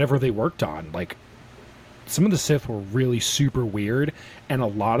whatever they worked on. Like, some of the Sith were really super weird, and a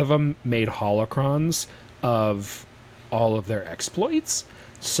lot of them made holocrons of all of their exploits.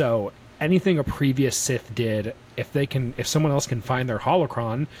 So anything a previous Sith did, if someone else can find their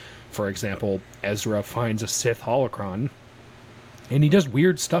holocron, for example, Ezra finds a Sith holocron, and he does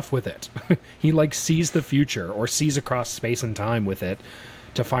weird stuff with it. He like sees the future or sees across space and time with it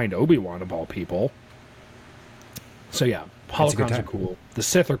to find Obi-Wan of all people. So yeah, holocrons are cool. The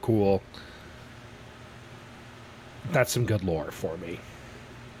Sith are cool. That's some good lore for me.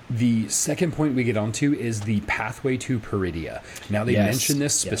 The second point we get onto is the pathway to Peridia. Now, they mention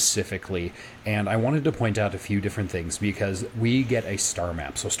this specifically, and I wanted to point out a few different things because we get a star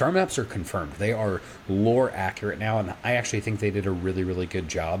map. So star maps are confirmed. They are lore accurate now, and I actually think they did a really, really good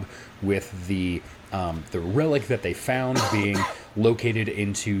job with the relic that they found being located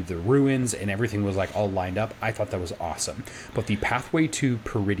into the ruins, and everything was like all lined up. I thought that was awesome. But the pathway to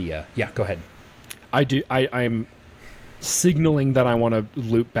Peridia, yeah, go ahead. I'm signaling that I want to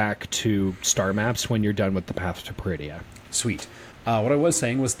loop back to star maps when you're done with the path to Peridia. Sweet. What I was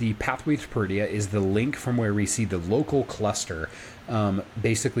saying was the pathway to Peridia is the link from where we see the local cluster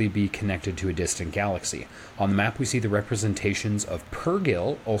basically be connected to a distant galaxy. On the map, we see the representations of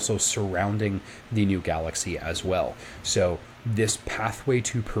Purgil also surrounding the new galaxy as well. So this pathway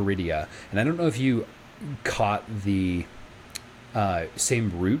to Peridia, and I don't know if you caught the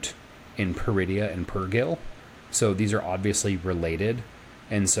same route in Peridia and Purgil. So these are obviously related.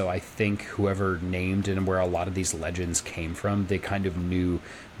 And so I think whoever named and where a lot of these legends came from, they kind of knew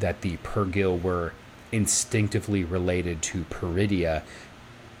that the Purgil were instinctively related to Peridia,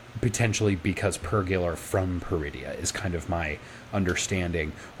 potentially because Purgil are from Peridia, is kind of my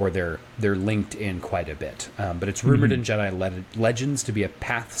understanding, or they're linked in quite a bit. But it's rumored in Jedi legends to be a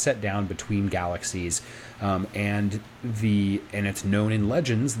path set down between galaxies, and it's known in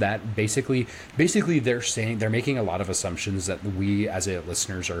legends that basically they're making a lot of assumptions that we as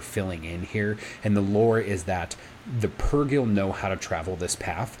listeners are filling in here, and the lore is that the Purgil know how to travel this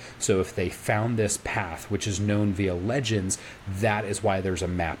path. So if they found this path, which is known via legends, that is why there's a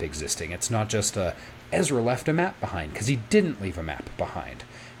map existing. It's not just Ezra left a map behind, because he didn't leave a map behind.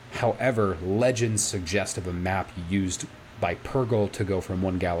 However, legends suggest of a map used by Purgil to go from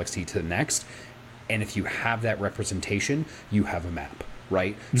one galaxy to the next. And if you have that representation, you have a map,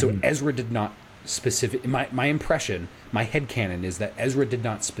 right? So Ezra did not my impression, my headcanon is that Ezra did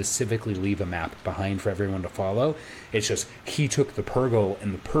not specifically leave a map behind for everyone to follow. It's just he took the Purgil,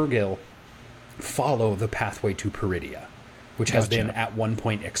 and the Purgil follow the pathway to Peridia, which has been at one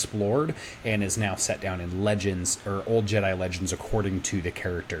point explored and is now set down in legends, or old Jedi legends, according to the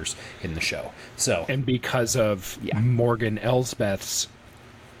characters in the show. So, and because of Morgan Elsbeth's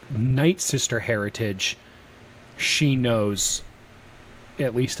Night Sister heritage, she knows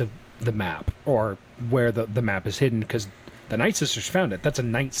at least of the map, or where the map is hidden, because the Night Sisters found it. That's a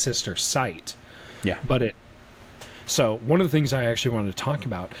Night Sister site. Yeah. So one of the things I actually wanted to talk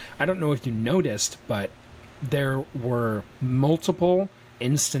about, I don't know if you noticed, but there were multiple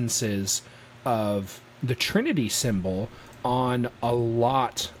instances of the Trinity symbol on a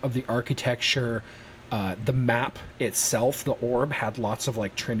lot of the architecture. The map itself, the orb, had lots of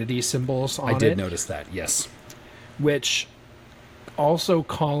like Trinity symbols on it. I did notice that, yes. Which also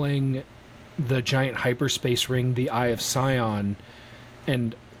calling the giant hyperspace ring the Eye of Sion,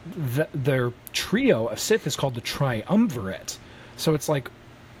 and their trio of Sith is called the Triumvirate. So it's like,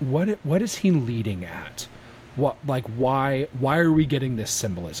 what is he leading at? Why are we getting this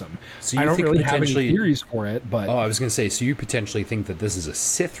symbolism? So I don't really have any theories for it, but I was going to say, so you potentially think that this is a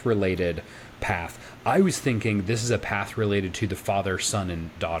Sith related path. I was thinking this is a path related to the father, son,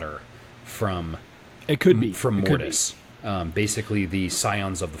 and daughter from Mortis. Basically the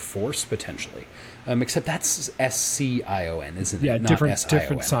Scions of the Force, potentially. Except that's S-C-I-O-N, isn't it? Yeah, not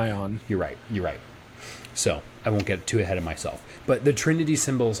different Scion. You're right. So I won't get too ahead of myself. But the Trinity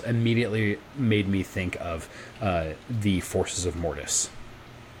symbols immediately made me think of the forces of Mortis.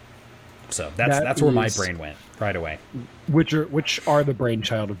 So that's where my brain went right away. Which are the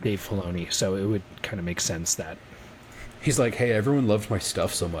brainchild of Dave Filoni, so it would kind of make sense that he's like, hey, everyone loves my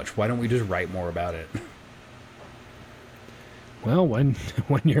stuff so much. Why don't we just write more about it? Well, when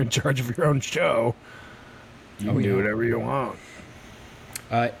you're in charge of your own show, you can do whatever you want.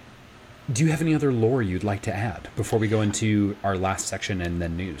 Do you have any other lore you'd like to add before we go into our last section and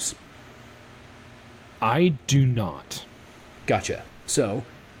then news? I do not. Gotcha. So,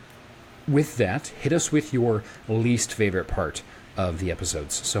 with that, hit us with your least favorite part of the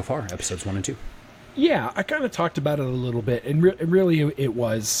episodes so far, episodes 1 and 2. Yeah, I kind of talked about it a little bit, and really it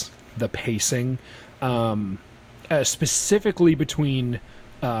was the pacing, specifically between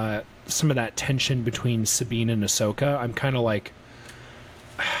some of that tension between Sabine and Ahsoka. I'm kind of like,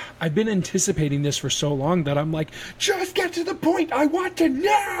 I've been anticipating this for so long that I'm like, just get to the point. I want to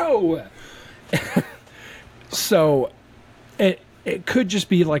know. So it could just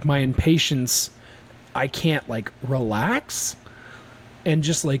be like my impatience. I can't like relax and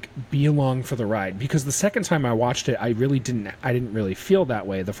just like be along for the ride, because the second time I watched it, I didn't really feel that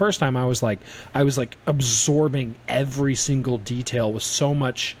way. The first time I was like absorbing every single detail with so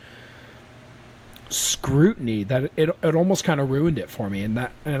much scrutiny that it almost kind of ruined it for me. And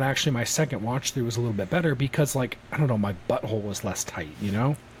actually my second watch through was a little bit better because, like, I don't know, my butthole was less tight, you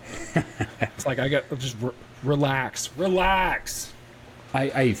know? It's like I got just relax.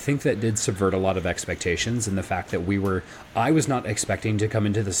 I think that did subvert a lot of expectations, in the fact that I was not expecting to come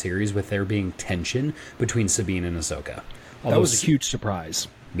into the series with there being tension between Sabine and Ahsoka. That was a huge surprise.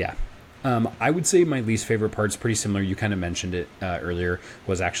 Yeah. I would say my least favorite part's pretty similar. You kind of mentioned it earlier,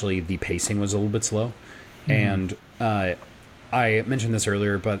 was actually the pacing was a little bit slow. And I mentioned this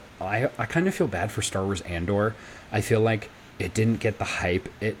earlier, but I kind of feel bad for Star Wars Andor. I feel like it didn't get the hype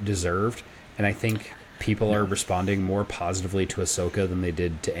it deserved, and I think people are responding more positively to Ahsoka than they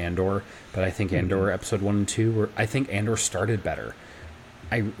did to Andor. But I think Andor episode 1 and 2 I think Andor started better.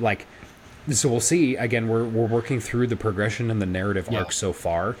 So we'll see. Again, we're working through the progression and the narrative arc so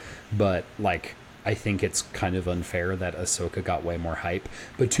far, but like, I think it's kind of unfair that Ahsoka got way more hype.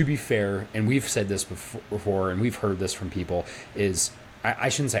 But to be fair, and we've said this before, and we've heard this from people, is I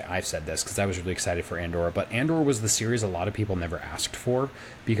shouldn't say I've said this because I was really excited for Andor, but Andor was the series a lot of people never asked for,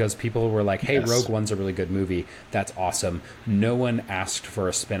 because people were like, hey, Rogue One's a really good movie. That's awesome. No one asked for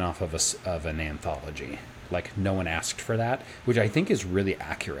a spinoff of an anthology. Like, no one asked for that, which I think is really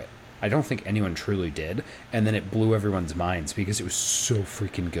accurate. I don't think anyone truly did. And then it blew everyone's minds because it was so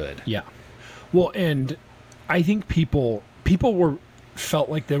freaking good. Yeah. Well, and I think people felt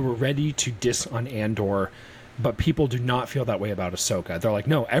like they were ready to diss on Andor, but people do not feel that way about Ahsoka. They're like,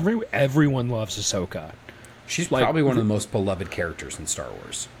 no, everyone loves Ahsoka. She's like, probably one of the most beloved characters in Star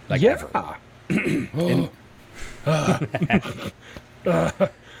Wars. Like, yeah. ever.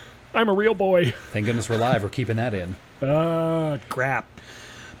 I'm a real boy. Thank goodness we're live. We're keeping that in. Crap.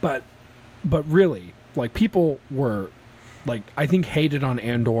 But really, like, people were, like, I think hated on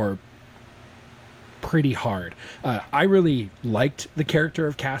Andor pretty hard. I really liked the character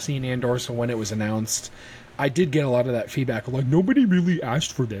of Cassian Andor, so when it was announced, I did get a lot of that feedback, like, nobody really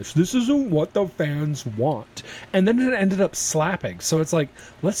asked for this. This isn't what the fans want. And then it ended up slapping. So it's like,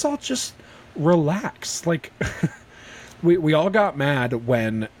 let's all just relax. Like, we all got mad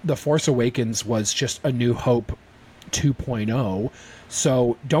when The Force Awakens was just A New Hope 2.0.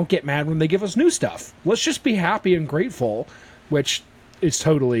 So don't get mad when they give us new stuff. Let's just be happy and grateful, which is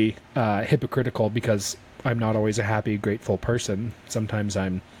totally hypocritical, because I'm not always a happy, grateful person. Sometimes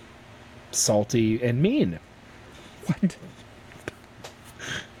I'm salty and mean. What?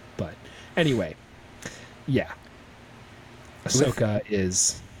 But anyway, yeah. Ahsoka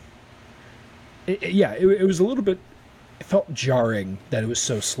is... It was a little bit... It felt jarring that it was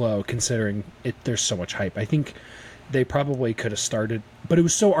so slow, considering there's so much hype. I think they probably could have started, but it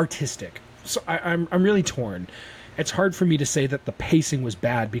was so artistic. So I'm really torn. It's hard for me to say that the pacing was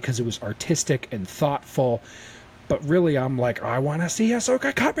bad because it was artistic and thoughtful, but really I'm like, I want to see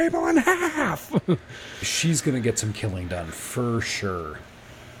Ahsoka cut people in half. She's going to get some killing done for sure.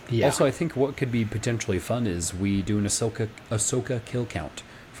 Yeah. Also, I think what could be potentially fun is we do an Ahsoka kill count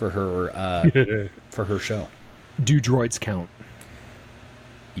for her for her show. Do droids count?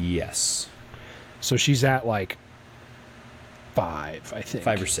 Yes. So she's at like 5, I think.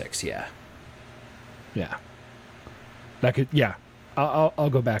 5 or 6, yeah. Yeah. That could, yeah. I'll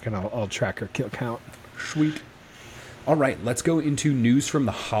go back and I'll track her kill count. Sweet. All right, let's go into news from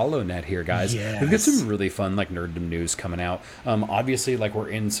the HoloNet here, guys. Yes. We've got some really fun, like, nerddom news coming out. Obviously, like, we're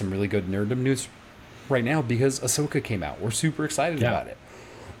in some really good nerddom news right now because Ahsoka came out. We're super excited about it.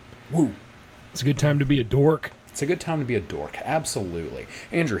 Woo. It's a good time to be a dork. It's a good time to be a dork, absolutely.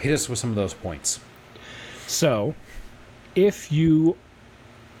 Andrew, hit us with some of those points. So, if you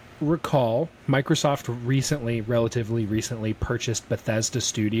recall, Microsoft relatively recently purchased Bethesda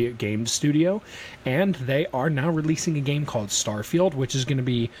Game Studio, and they are now releasing a game called Starfield, which is going to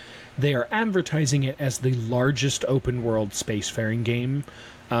be, they are advertising it as the largest open world spacefaring game.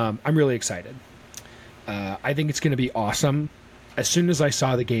 I'm really excited. I think it's going to be awesome. As soon as I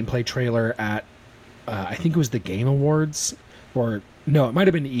saw the gameplay trailer at, I think it was the Game Awards, or no, it might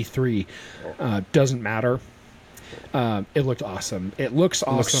have been E3. Doesn't matter. It looked awesome. It looks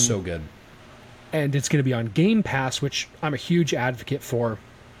awesome. It looks so good. And it's going to be on Game Pass, which I'm a huge advocate for.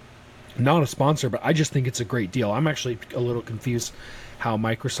 Not a sponsor, but I just think it's a great deal. I'm actually a little confused how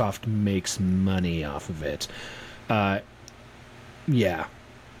Microsoft makes money off of it. Yeah,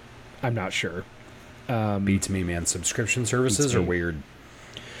 I'm not sure. Beats me, man. Subscription services are weird.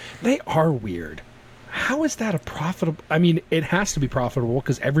 They are weird. How is that a profitable... I mean, it has to be profitable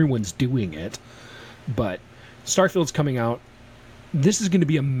because everyone's doing it. But Starfield's coming out. This is going to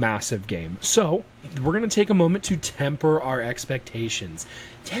be a massive game. So, we're going to take a moment to temper our expectations.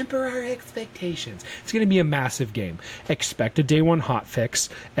 Temper our expectations. It's going to be a massive game. Expect a day one hotfix.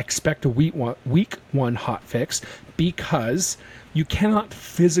 Expect a week one hotfix. Because you cannot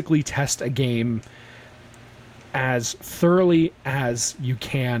physically test a game as thoroughly as you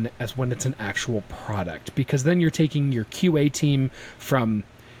can as when it's an actual product. Because then you're taking your QA team from,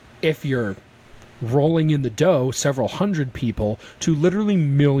 if you're rolling in the dough, several hundred people to literally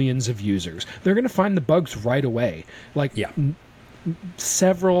millions of users. They're going to find the bugs right away. Like,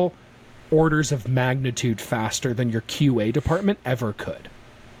 several orders of magnitude faster than your QA department ever could.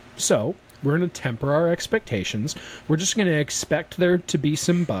 So, we're going to temper our expectations. We're just going to expect there to be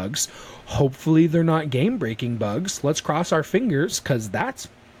some bugs. Hopefully they're not game-breaking bugs. Let's cross our fingers, because that's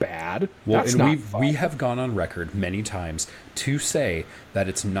bad. Well, that's and we have gone on record many times to say that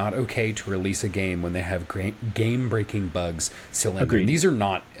it's not okay to release a game when they have game-breaking bugs still in there. These are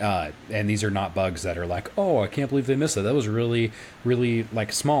not, and these are not bugs that are like, oh, I can't believe they missed it. That was really, really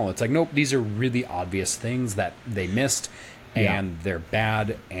like small. It's like, nope, these are really obvious things that they missed, and they're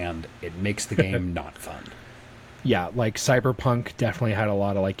bad, and it makes the game not fun. Yeah, like Cyberpunk definitely had a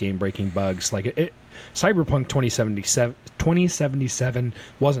lot of like game-breaking bugs. Like Cyberpunk 2077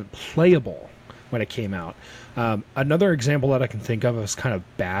 wasn't playable when it came out. Another example that I can think of as kind of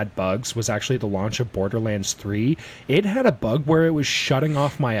bad bugs was actually the launch of Borderlands 3. It had a bug where it was shutting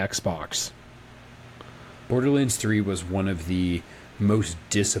off my Xbox. Borderlands 3 was one of the most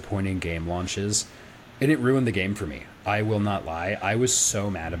disappointing game launches, and it ruined the game for me. I will not lie. I was so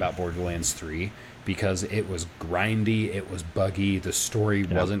mad about Borderlands 3 because it was grindy, it was buggy, the story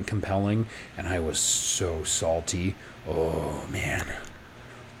wasn't compelling, and I was so salty. Oh, man.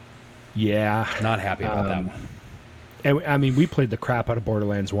 Yeah. Not happy about that one. And, I mean, we played the crap out of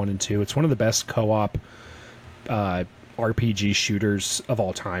Borderlands 1 and 2. It's one of the best co-op RPG shooters of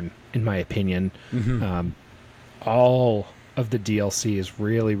all time, in my opinion. Mm-hmm. All of the DLC is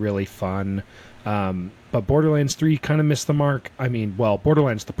really, really fun. But Borderlands 3 kind of missed the mark. I mean, well,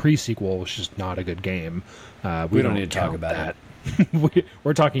 Borderlands, the pre-sequel, was just not a good game. We don't need to talk about that.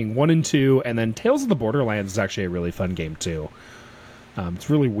 We're talking 1 and 2, and then Tales of the Borderlands is actually a really fun game, too. It's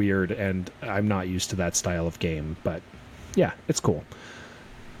really weird, and I'm not used to that style of game. But, yeah, it's cool.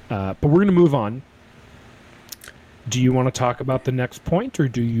 But we're going to move on. Do you want to talk about the next point, or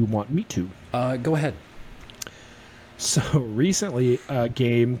do you want me to? Go ahead. So recently, a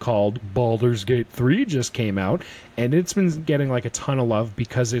game called Baldur's Gate 3 just came out, and it's been getting like a ton of love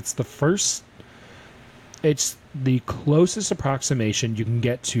because it's the closest approximation you can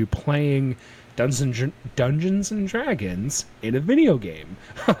get to playing Dungeons and Dragons in a video game.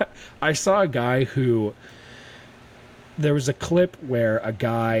 I saw a guy there was a clip where a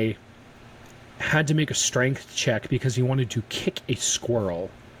guy had to make a strength check because he wanted to kick a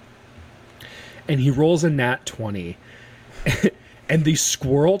squirrel. And he rolls a nat 20. And the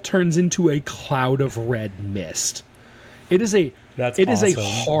squirrel turns into a cloud of red mist. It is a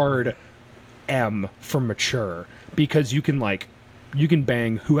hard M for mature, because you can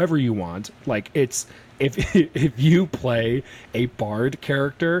bang whoever you want. Like, it's if you play a bard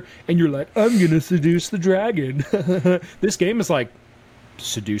character and you're like, I'm gonna seduce the dragon. This game is like,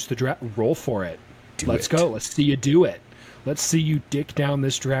 seduce the dragon, roll for it. Let's go. Let's see you do it. Let's see you dick down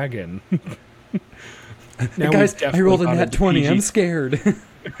this dragon. Now, guys, I rolled a nat 20. I'm scared.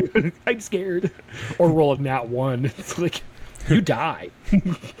 I'm scared. Or roll a nat 1. It's like, you die.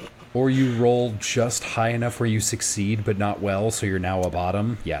 Or you roll just high enough where you succeed, but not well, so you're now a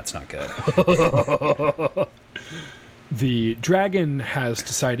bottom. Yeah, it's not good. The dragon has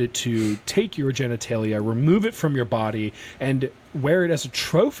decided to take your genitalia, remove it from your body, and wear it as a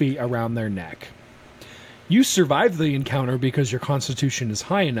trophy around their neck. You survived the encounter because your constitution is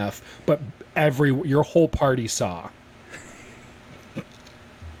high enough, but your whole party saw.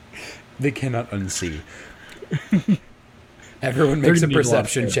 They cannot unsee. Everyone makes a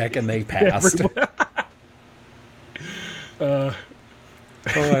perception check and they passed. Oh,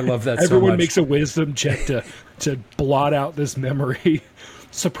 I love that so much. Everyone makes a wisdom check to blot out this memory.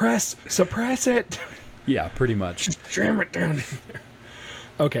 Suppress it. Yeah, pretty much. Jam it down in there.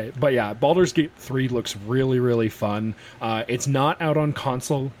 Okay, but yeah, Baldur's Gate 3 looks really, really fun. It's not out on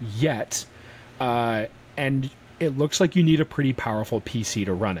console yet, and it looks like you need a pretty powerful PC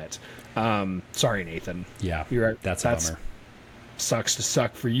to run it. Sorry, Nathan. Yeah, You're right. that's a bummer. Sucks to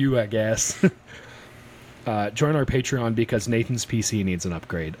suck for you, I guess. Join our Patreon because Nathan's PC needs an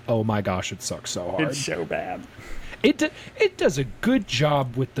upgrade. Oh my gosh, it sucks so hard. It's so bad. It does a good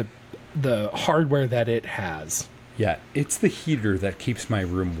job with the hardware that it has. Yeah, it's the heater that keeps my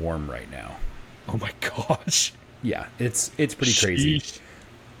room warm right now. Oh my gosh. Yeah, it's pretty crazy. Sheesh.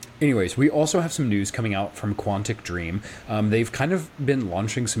 Anyways, we also have some news coming out from Quantic Dream. They've kind of been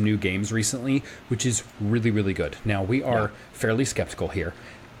launching some new games recently, which is really, really good. Now, we are fairly skeptical here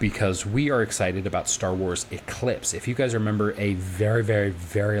because we are excited about Star Wars Eclipse. If you guys remember a very, very,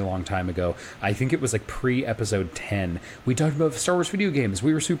 very long time ago, I think it was like pre-episode 10, we talked about Star Wars video games.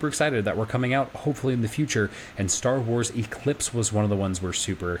 We were super excited that were coming out hopefully in the future, and Star Wars Eclipse was one of the ones we're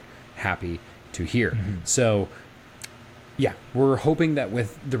super happy to hear. So yeah, we're hoping that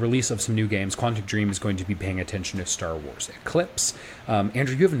with the release of some new games, Quantic Dream is going to be paying attention to Star Wars Eclipse.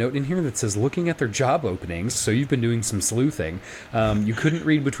 Andrew, you have a note in here that says, looking at their job openings, so you've been doing some sleuthing. You couldn't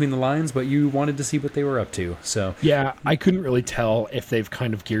read between the lines, but you wanted to see what they were up to. So yeah, I couldn't really tell if they've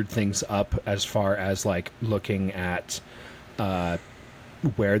kind of geared things up as far as like looking at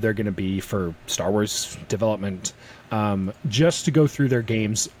where they're going to be for Star Wars development. Just to go through their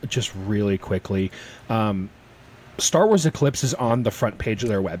games just really quickly. Star Wars Eclipse is on the front page of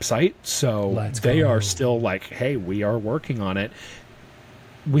their website, so they are still like, hey, we are working on it.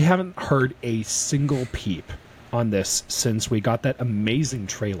 We haven't heard a single peep on this since we got that amazing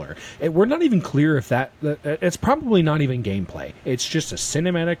trailer. We're not even clear if it's probably not even gameplay. It's just a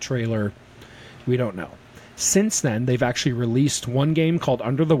cinematic trailer. We don't know. Since then, they've actually released one game called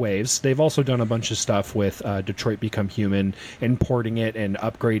Under the Waves. They've also done a bunch of stuff with Detroit Become Human, importing it and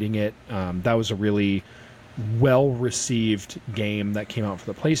upgrading it. That was a really well-received game that came out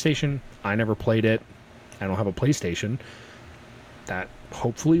for the PlayStation. I never played it. I don't have a PlayStation. That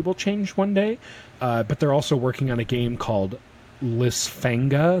hopefully will change one day. But they're also working on a game called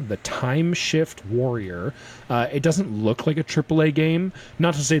Lisfanga, the Time Shift Warrior. It doesn't look like a AAA game.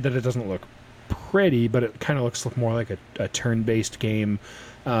 Not to say that it doesn't look pretty, but it kind of looks more like a turn-based game.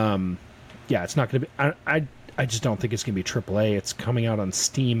 Yeah, it's not going to be... I just don't think it's going to be AAA. It's coming out on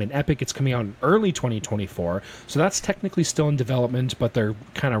Steam and Epic. It's coming out in early 2024. So that's technically still in development, but they're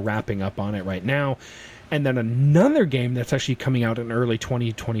kind of wrapping up on it right now. And then another game that's actually coming out in early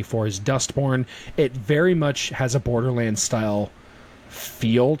 2024 is Dustborn. It very much has a Borderlands style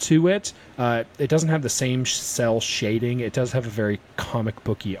feel to it. It doesn't have the same cell shading. It does have a very comic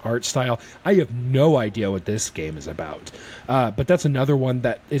booky art style. I have no idea what this game is about. But that's another one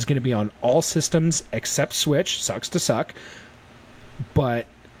that is going to be on all systems except Switch. Sucks to suck. But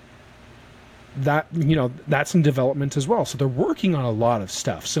that's in development as well. So they're working on a lot of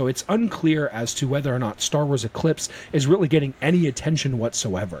stuff. So it's unclear as to whether or not Star Wars Eclipse is really getting any attention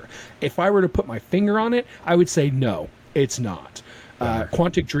whatsoever. If I were to put my finger on it, I would say no, it's not.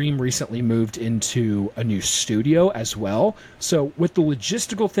 Quantic Dream recently moved into a new studio as well. So with the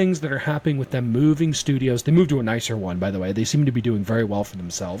logistical things that are happening with them moving studios, they moved to a nicer one, by the way. They seem to be doing very well for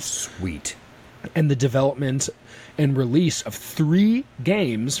themselves. Sweet. And the development and release of 3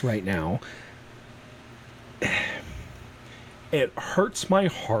 games right now, it hurts my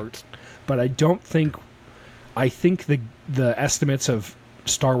heart, but I think the estimates of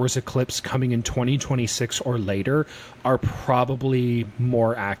Star Wars Eclipse coming in 2026 or later are probably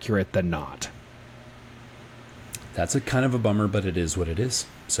more accurate than not. That's a kind of a bummer, but it is what it is.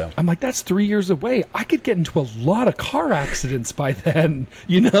 So I'm like, that's 3 years away. I could get into a lot of car accidents by then,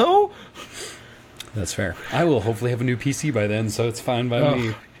 you know? That's fair. I will hopefully have a new PC by then, so it's fine by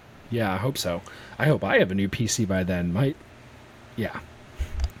me. Yeah, I hope so. I hope I have a new PC by then. Yeah.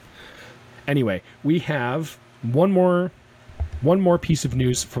 Anyway, we have one more piece of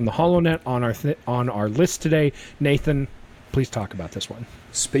news from the HoloNet on our list today. Nathan, please talk about this one.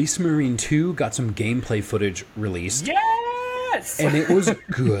 Space Marine 2 got some gameplay footage released. Yes! And it was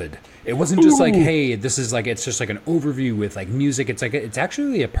good. It wasn't just like, hey, this is like, it's just like an overview with like music. It's like, it's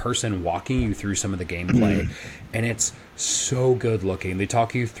actually a person walking you through some of the gameplay. And it's so good looking. They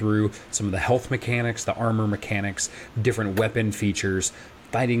talk you through some of the health mechanics, the armor mechanics, different weapon features,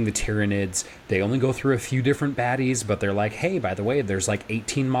 fighting the Tyranids. They only go through a few different baddies, but they're like, hey, by the way, there's like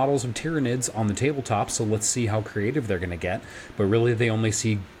 18 models of Tyranids on the tabletop, so let's see how creative they're going to get. But really, they only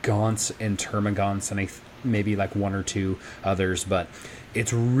see Gaunts and Termagants and maybe like 1 or 2 others, but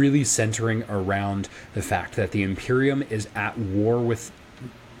it's really centering around the fact that the Imperium is at war with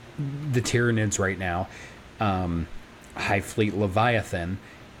the Tyranids right now, High Fleet Leviathan,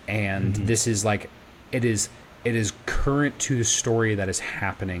 and this is like it is current to the story that is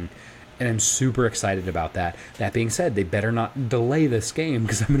happening, and I'm super excited about that. That being said, they better not delay this game,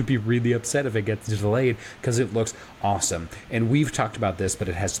 because I'm going to be really upset if it gets delayed, because it looks awesome. And we've talked about this, but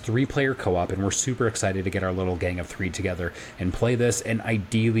it has 3-player co-op, and we're super excited to get our little gang of 3 together and play this, and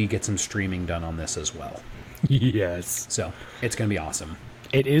ideally get some streaming done on this as well. Yes. So it's going to be awesome.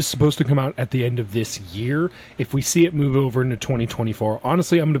 It is supposed to come out at the end of this year. If we see it move over into 2024,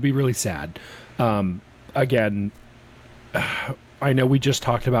 honestly, I'm going to be really sad. Again, I know we just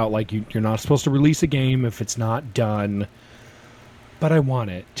talked about, like, you're not supposed to release a game if it's not done, but I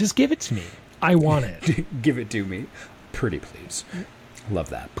want it. Just give it to me. I want it. Give it to me. Pretty please. Love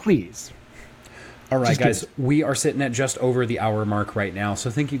that. Please. All right, guys, we are sitting at just over the hour mark right now, so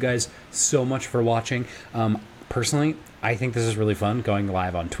thank you guys so much for watching. Personally, I think this is really fun, going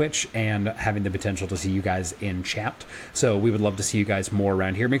live on Twitch and having the potential to see you guys in chat. So we would love to see you guys more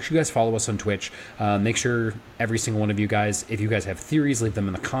around here. Make sure you guys follow us on Twitch. Make sure every single one of you guys, if you guys have theories, leave them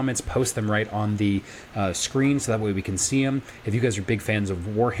in the comments. Post them right on the screen so that way we can see them. If you guys are big fans of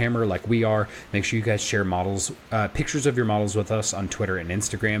Warhammer like we are, make sure you guys share models, pictures of your models with us on Twitter and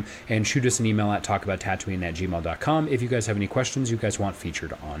Instagram. And shoot us an email at talkabouttatooine@gmail.com if you guys have any questions you guys want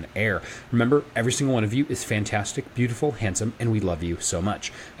featured on air. Remember, every single one of you is fantastic, beautiful, handsome, and we love you so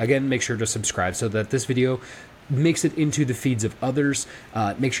much. Again, make sure to subscribe so that this video makes it into the feeds of others.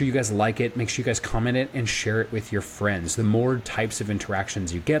 Make sure you guys like it, make sure you guys comment it, and share it with your friends. The more types of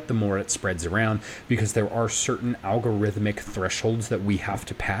interactions you get, the more it spreads around, because there are certain algorithmic thresholds that we have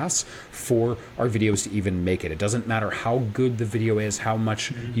to pass for our videos to even make it. It doesn't matter how good the video is, how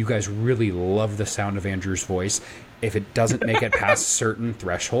much you guys really love the sound of Andrew's voice. If it doesn't make it past certain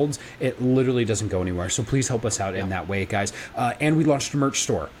thresholds, it literally doesn't go anywhere. So please help us out in that way, guys. And we launched a merch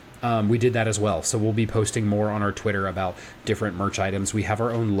store. We did that as well. So we'll be posting more on our Twitter about different merch items. We have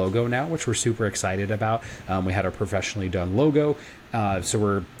our own logo now, which we're super excited about. We had our professionally done logo. So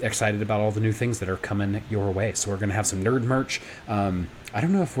we're excited about all the new things that are coming your way. So we're going to have some nerd merch. I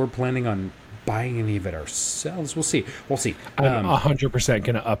don't know if we're planning on buying any of it ourselves. We'll see. I'm 100%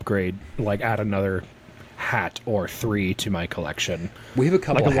 going to upgrade, like add another hat or 3 to my collection. We have a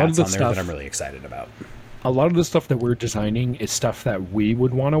couple of hats on there that I'm really excited about. A lot of the stuff that we're designing is stuff that we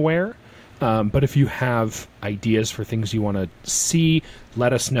would want to wear. But if you have ideas for things you want to see,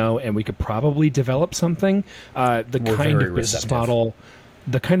 let us know, and we could probably develop something. The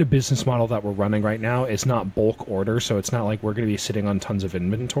kind of business model that we're running right now is not bulk order, so it's not like we're going to be sitting on tons of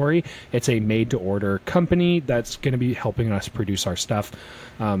inventory. It's a made-to-order company that's going to be helping us produce our stuff.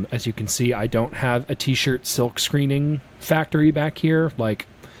 As you can see, I don't have a t-shirt silk screening factory back here. Like,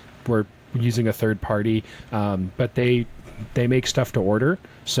 we're using a third party, but they make stuff to order,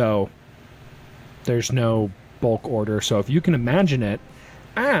 so there's no bulk order. So if you can imagine it,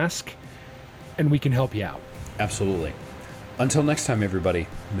 ask, and we can help you out. Absolutely. Until next time, everybody,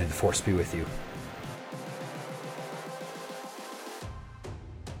 may the Force be with you.